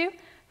 2,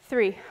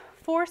 3,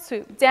 4,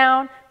 swoop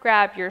down,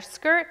 grab your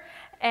skirt,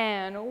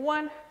 and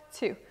 1,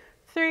 2,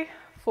 3,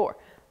 4,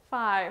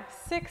 5,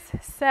 6,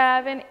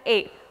 7,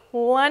 8.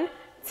 1,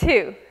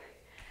 2.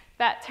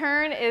 That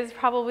turn is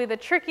probably the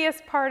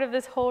trickiest part of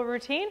this whole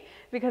routine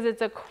because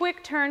it's a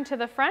quick turn to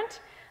the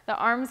front. The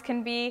arms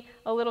can be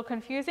a little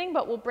confusing,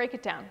 but we'll break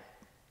it down.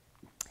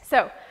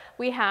 So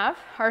we have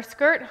our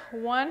skirt,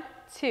 1,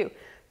 2,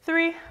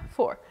 3,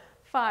 4,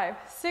 5,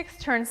 6,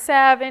 turn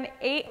 7,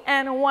 8,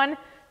 and 1,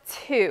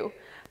 2.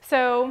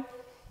 So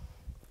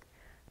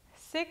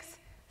 6,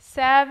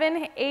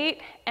 7,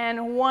 8,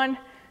 and 1,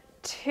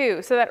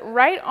 2. So that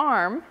right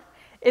arm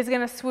is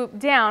going to swoop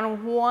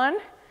down 1,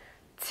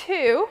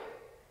 2,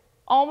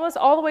 almost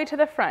all the way to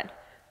the front.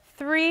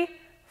 3,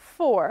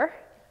 4,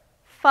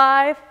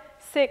 5,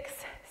 6,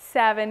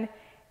 7,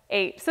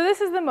 8. So this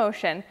is the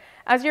motion.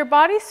 As your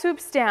body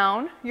swoops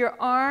down, your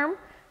arm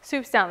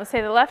swoops down. Let's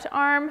say the left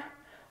arm,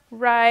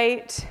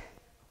 right,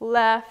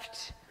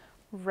 left,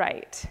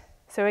 right.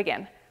 So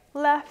again,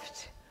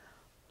 left,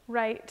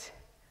 right,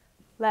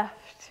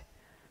 left,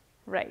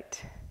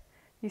 right.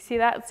 You see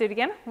that? Let's do it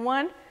again.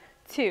 1,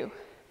 2,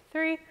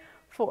 3,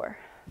 4,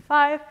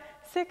 5,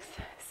 6,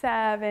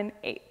 7,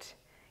 8.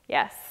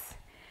 Yes.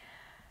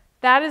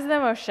 That is the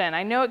motion.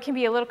 I know it can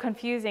be a little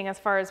confusing as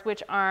far as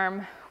which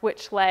arm,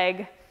 which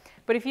leg,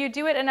 but if you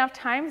do it enough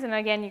times, and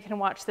again, you can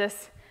watch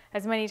this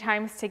as many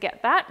times to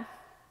get that,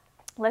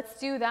 let's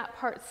do that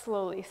part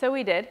slowly. So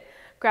we did,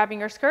 grabbing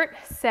your skirt,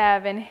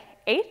 7,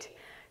 8.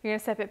 You're gonna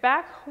step it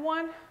back,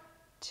 1,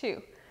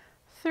 2,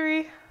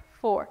 3,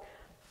 4,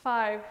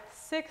 5,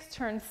 6,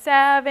 turn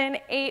 7,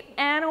 8,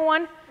 and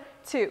 1,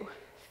 2,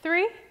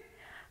 3,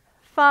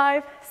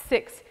 5,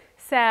 6,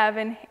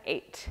 7,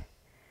 8.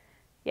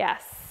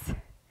 Yes,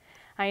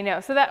 I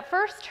know. So that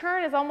first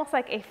turn is almost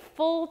like a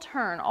full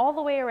turn all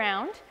the way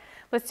around.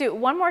 Let's do it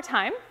one more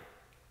time.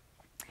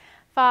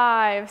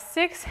 5,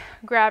 6,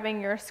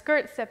 grabbing your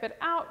skirt, step it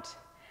out,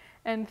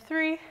 and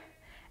 3,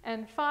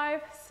 and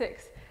 5,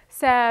 6,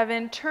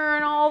 7,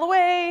 turn all the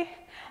way,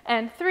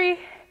 and 3,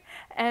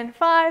 and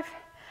 5,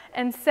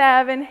 and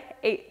 7,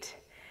 8.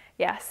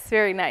 Yes,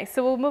 very nice.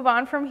 So we'll move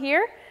on from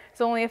here.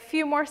 There's only a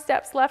few more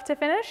steps left to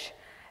finish.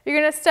 You're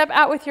going to step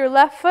out with your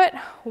left foot.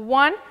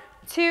 1,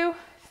 2,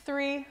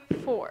 3,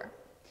 4.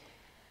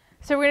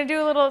 So we're going to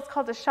do a little, it's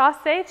called a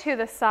chassé to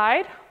the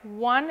side.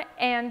 1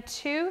 and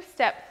 2,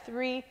 step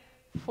 3,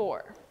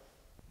 4.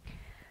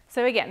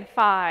 So again,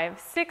 5,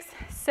 6,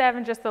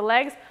 7, just the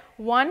legs.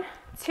 1,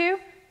 2,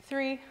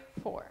 3,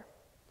 4.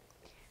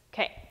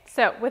 Okay,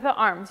 so with the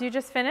arms, you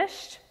just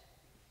finished.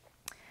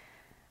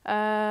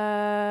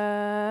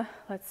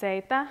 Let's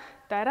say da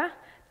da da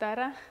da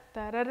da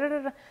da da da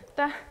da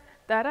da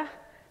da da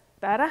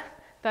da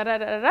da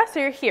da da. So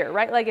you're here,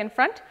 right leg in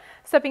front,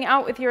 stepping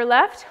out with your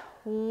left.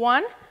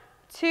 1,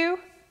 2,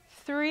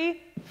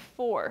 3,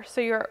 4.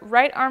 So your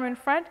right arm in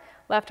front,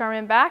 left arm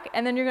in back,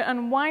 and then you're going to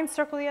unwind,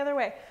 circle the other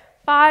way.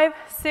 5,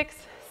 6,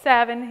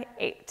 7,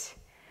 8.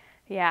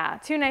 Yeah,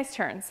 2 nice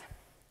turns.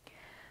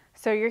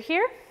 So you're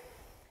here,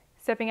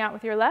 stepping out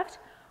with your left.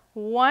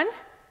 1,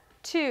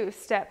 2,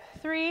 step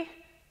 3,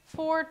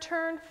 4,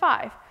 turn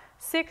 5,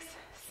 6,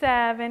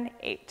 7,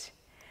 8.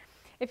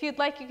 If you'd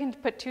like, you can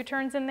put 2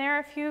 turns in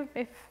there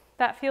if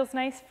that feels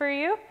nice for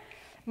you.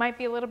 Might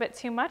be a little bit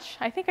too much.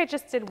 I think I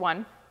just did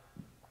 1.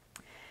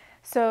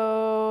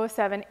 So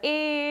 7,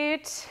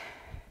 8,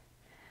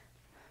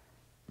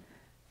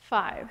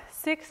 5,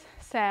 6,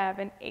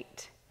 7,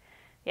 8.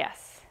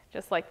 Yes,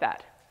 just like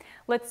that.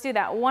 Let's do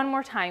that one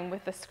more time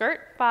with the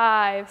skirt.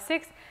 5,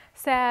 6,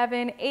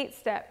 7, 8,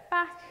 step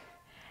back,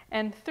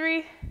 and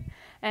 3,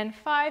 and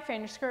 5,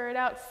 fan your skirt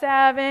out,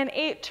 7,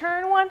 8,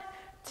 turn 1,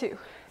 2,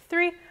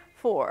 3,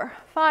 4,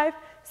 5,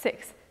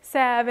 6,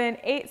 7,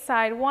 8,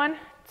 side 1,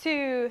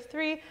 2,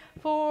 3,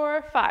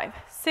 4, 5,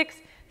 6,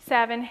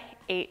 7,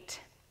 8.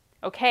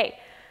 Okay,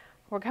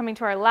 we're coming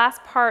to our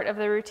last part of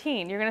the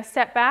routine. You're going to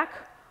step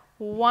back,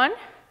 1,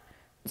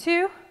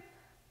 2,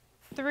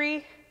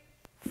 3,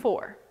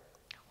 4.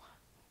 1,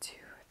 2,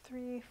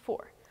 3,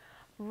 4.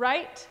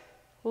 Right,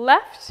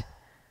 left,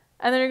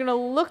 and then you're gonna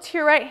look to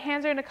your right,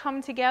 hands are gonna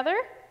come together.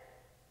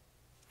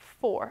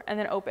 4, and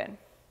then open.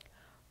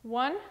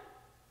 1,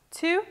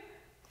 2,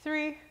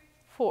 3,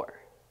 4.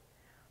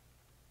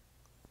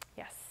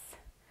 Yes.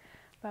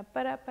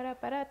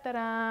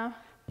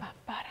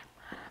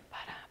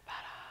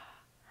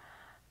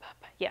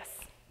 Yes.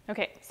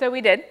 Okay, so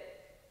we did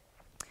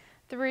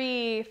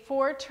 3,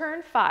 4,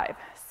 turn 5,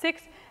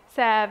 6,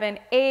 7,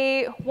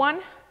 8,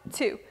 1,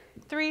 2,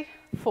 3,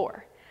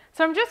 4.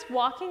 So I'm just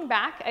walking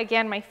back.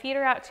 Again, my feet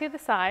are out to the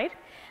side.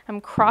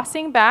 I'm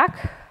crossing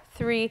back,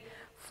 3,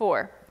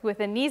 4, with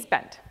the knees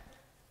bent.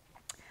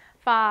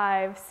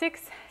 5,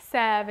 6,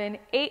 7,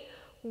 8,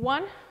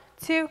 1,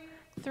 2,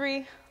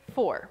 3,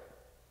 4.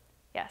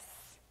 Yes.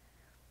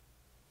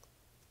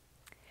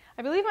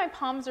 I believe my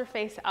palms are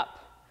face up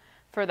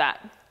for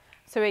that.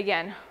 So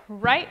again,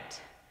 right,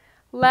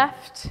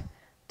 left,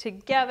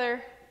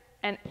 together,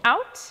 and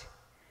out. So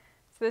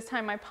this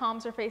time my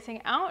palms are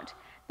facing out.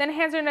 Then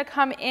hands are going to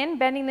come in,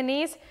 bending the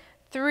knees.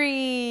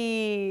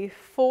 3,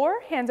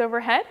 4, hands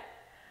overhead.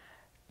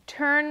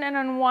 Turn and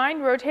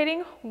unwind,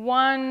 rotating.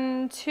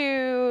 1,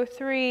 2,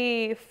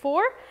 3,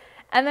 4.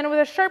 And then with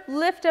a sharp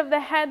lift of the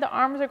head, the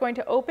arms are going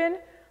to open.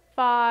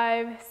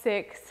 5,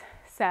 6,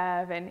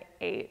 7,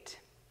 8.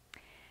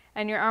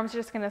 And your arms are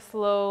just going to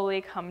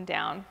slowly come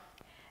down.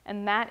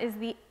 And that is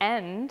the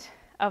end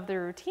of the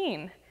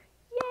routine.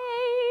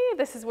 Yay!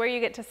 This is where you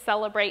get to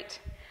celebrate.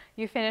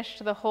 You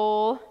finished the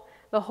whole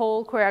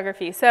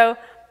choreography. So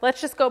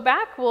let's just go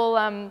back.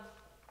 We'll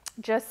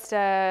just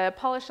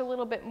polish a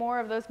little bit more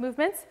of those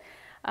movements.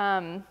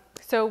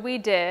 So we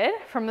did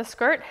from the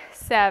skirt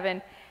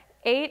 7,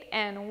 8,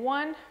 and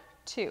 1,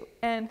 2,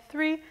 and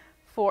 3,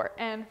 4,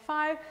 and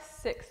 5,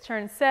 6.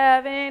 Turn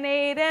 7,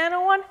 8,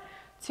 and 1,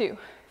 2,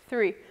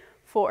 3,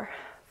 4,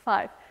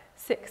 5,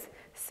 6,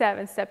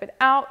 7. Step it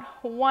out.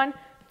 1,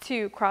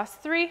 2, cross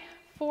 3,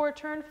 4,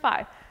 turn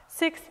 5,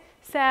 6,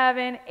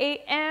 7,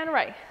 8, and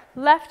right.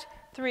 Left,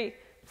 3,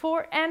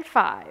 4, and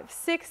 5,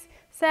 6,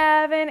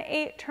 7,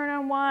 8, turn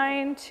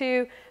unwind,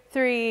 2,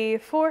 3,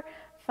 4,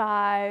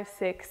 5,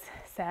 6,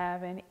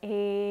 7,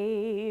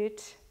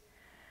 8.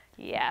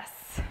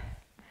 Yes.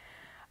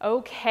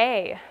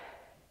 Okay.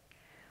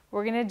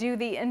 We're gonna do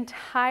the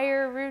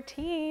entire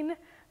routine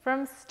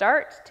from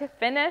start to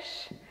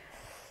finish.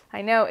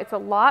 I know it's a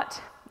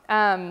lot,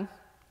 but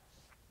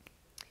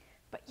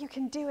you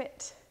can do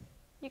it.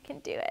 You can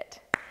do it.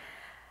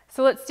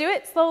 So let's do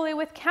it slowly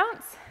with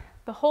counts,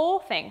 the whole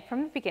thing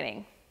from the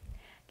beginning.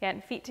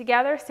 Again, feet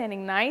together,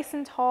 standing nice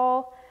and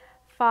tall.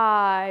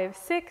 5,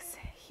 6,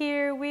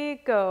 here we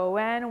go.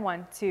 And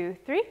 1, 2,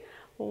 3,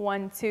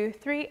 1, 2,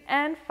 3,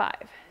 and 5,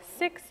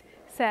 6,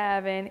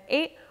 7,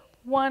 8,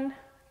 1,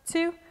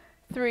 2,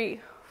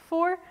 3,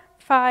 4,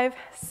 5,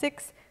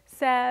 6,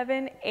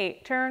 7,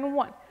 8. Turn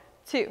 1,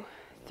 2,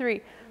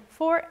 3,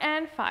 4,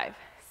 and 5,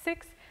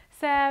 6,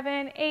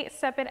 7, 8.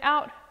 Step it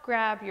out,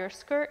 grab your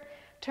skirt,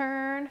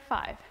 turn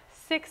 5,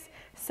 6,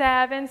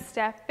 7,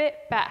 step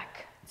it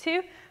back.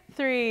 2,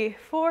 3,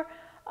 4,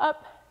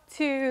 up,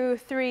 2,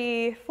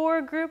 3,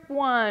 4. Group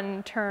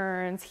 1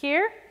 turns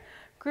here.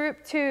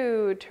 Group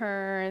 2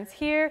 turns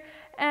here.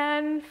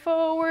 And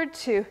forward,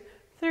 2,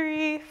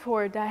 3,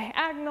 4.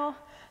 Diagonal,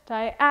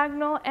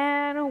 diagonal,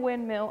 and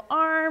windmill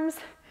arms.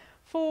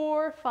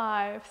 4,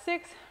 5,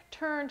 6.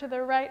 Turn to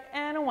the right,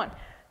 and 1,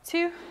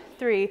 2,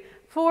 3,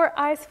 4.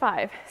 Eyes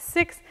 5,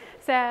 6,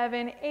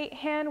 7, 8.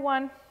 Hand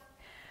 1,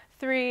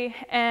 3,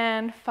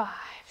 and 5,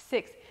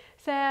 6,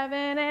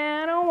 7,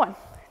 and 1,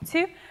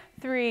 2,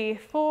 3,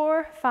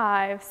 4,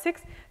 5,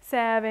 6,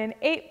 7,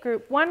 8.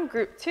 Group 1,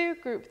 group 2,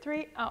 group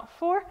 3, out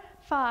 4,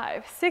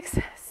 5, 6,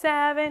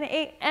 7,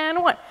 8,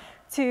 and 1,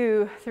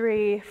 2,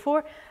 3,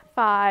 4,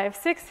 5,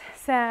 6,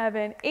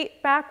 7,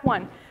 8. Back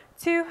 1,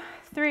 2,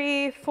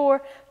 3,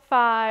 4,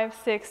 5,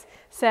 6,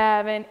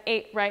 7,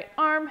 8. Right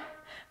arm,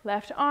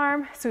 left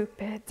arm,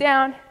 swoop it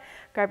down,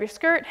 grab your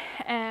skirt,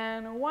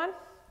 and 1,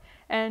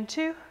 and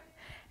 2,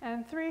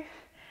 and 3,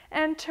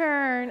 and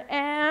turn,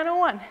 and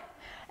 1,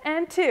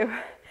 and 2,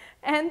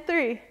 and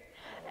 3,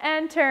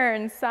 and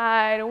turn,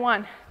 side,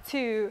 1,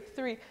 2,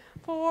 3,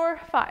 4,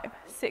 5,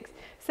 6,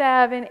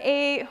 7,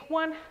 8,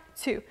 1,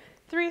 2,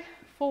 3,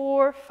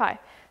 4, 5,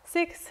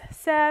 6,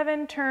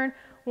 7, turn,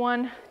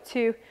 1,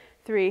 2,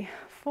 3,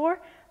 4,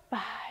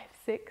 5,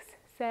 6,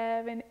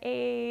 7,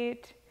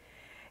 8.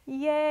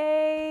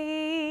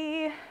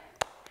 Yay!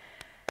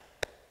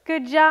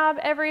 Good job,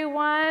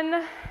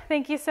 everyone.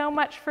 Thank you so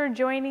much for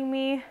joining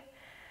me.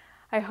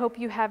 I hope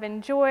you have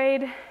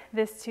enjoyed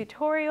this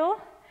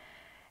tutorial.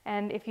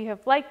 And if you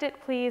have liked it,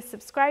 please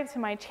subscribe to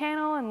my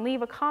channel and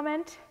leave a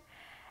comment.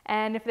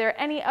 And if there are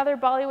any other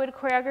Bollywood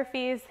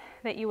choreographies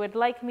that you would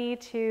like me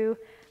to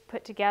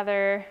put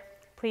together,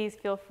 please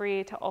feel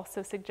free to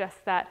also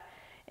suggest that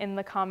in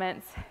the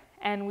comments.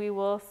 And we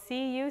will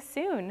see you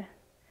soon.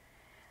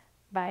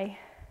 Bye.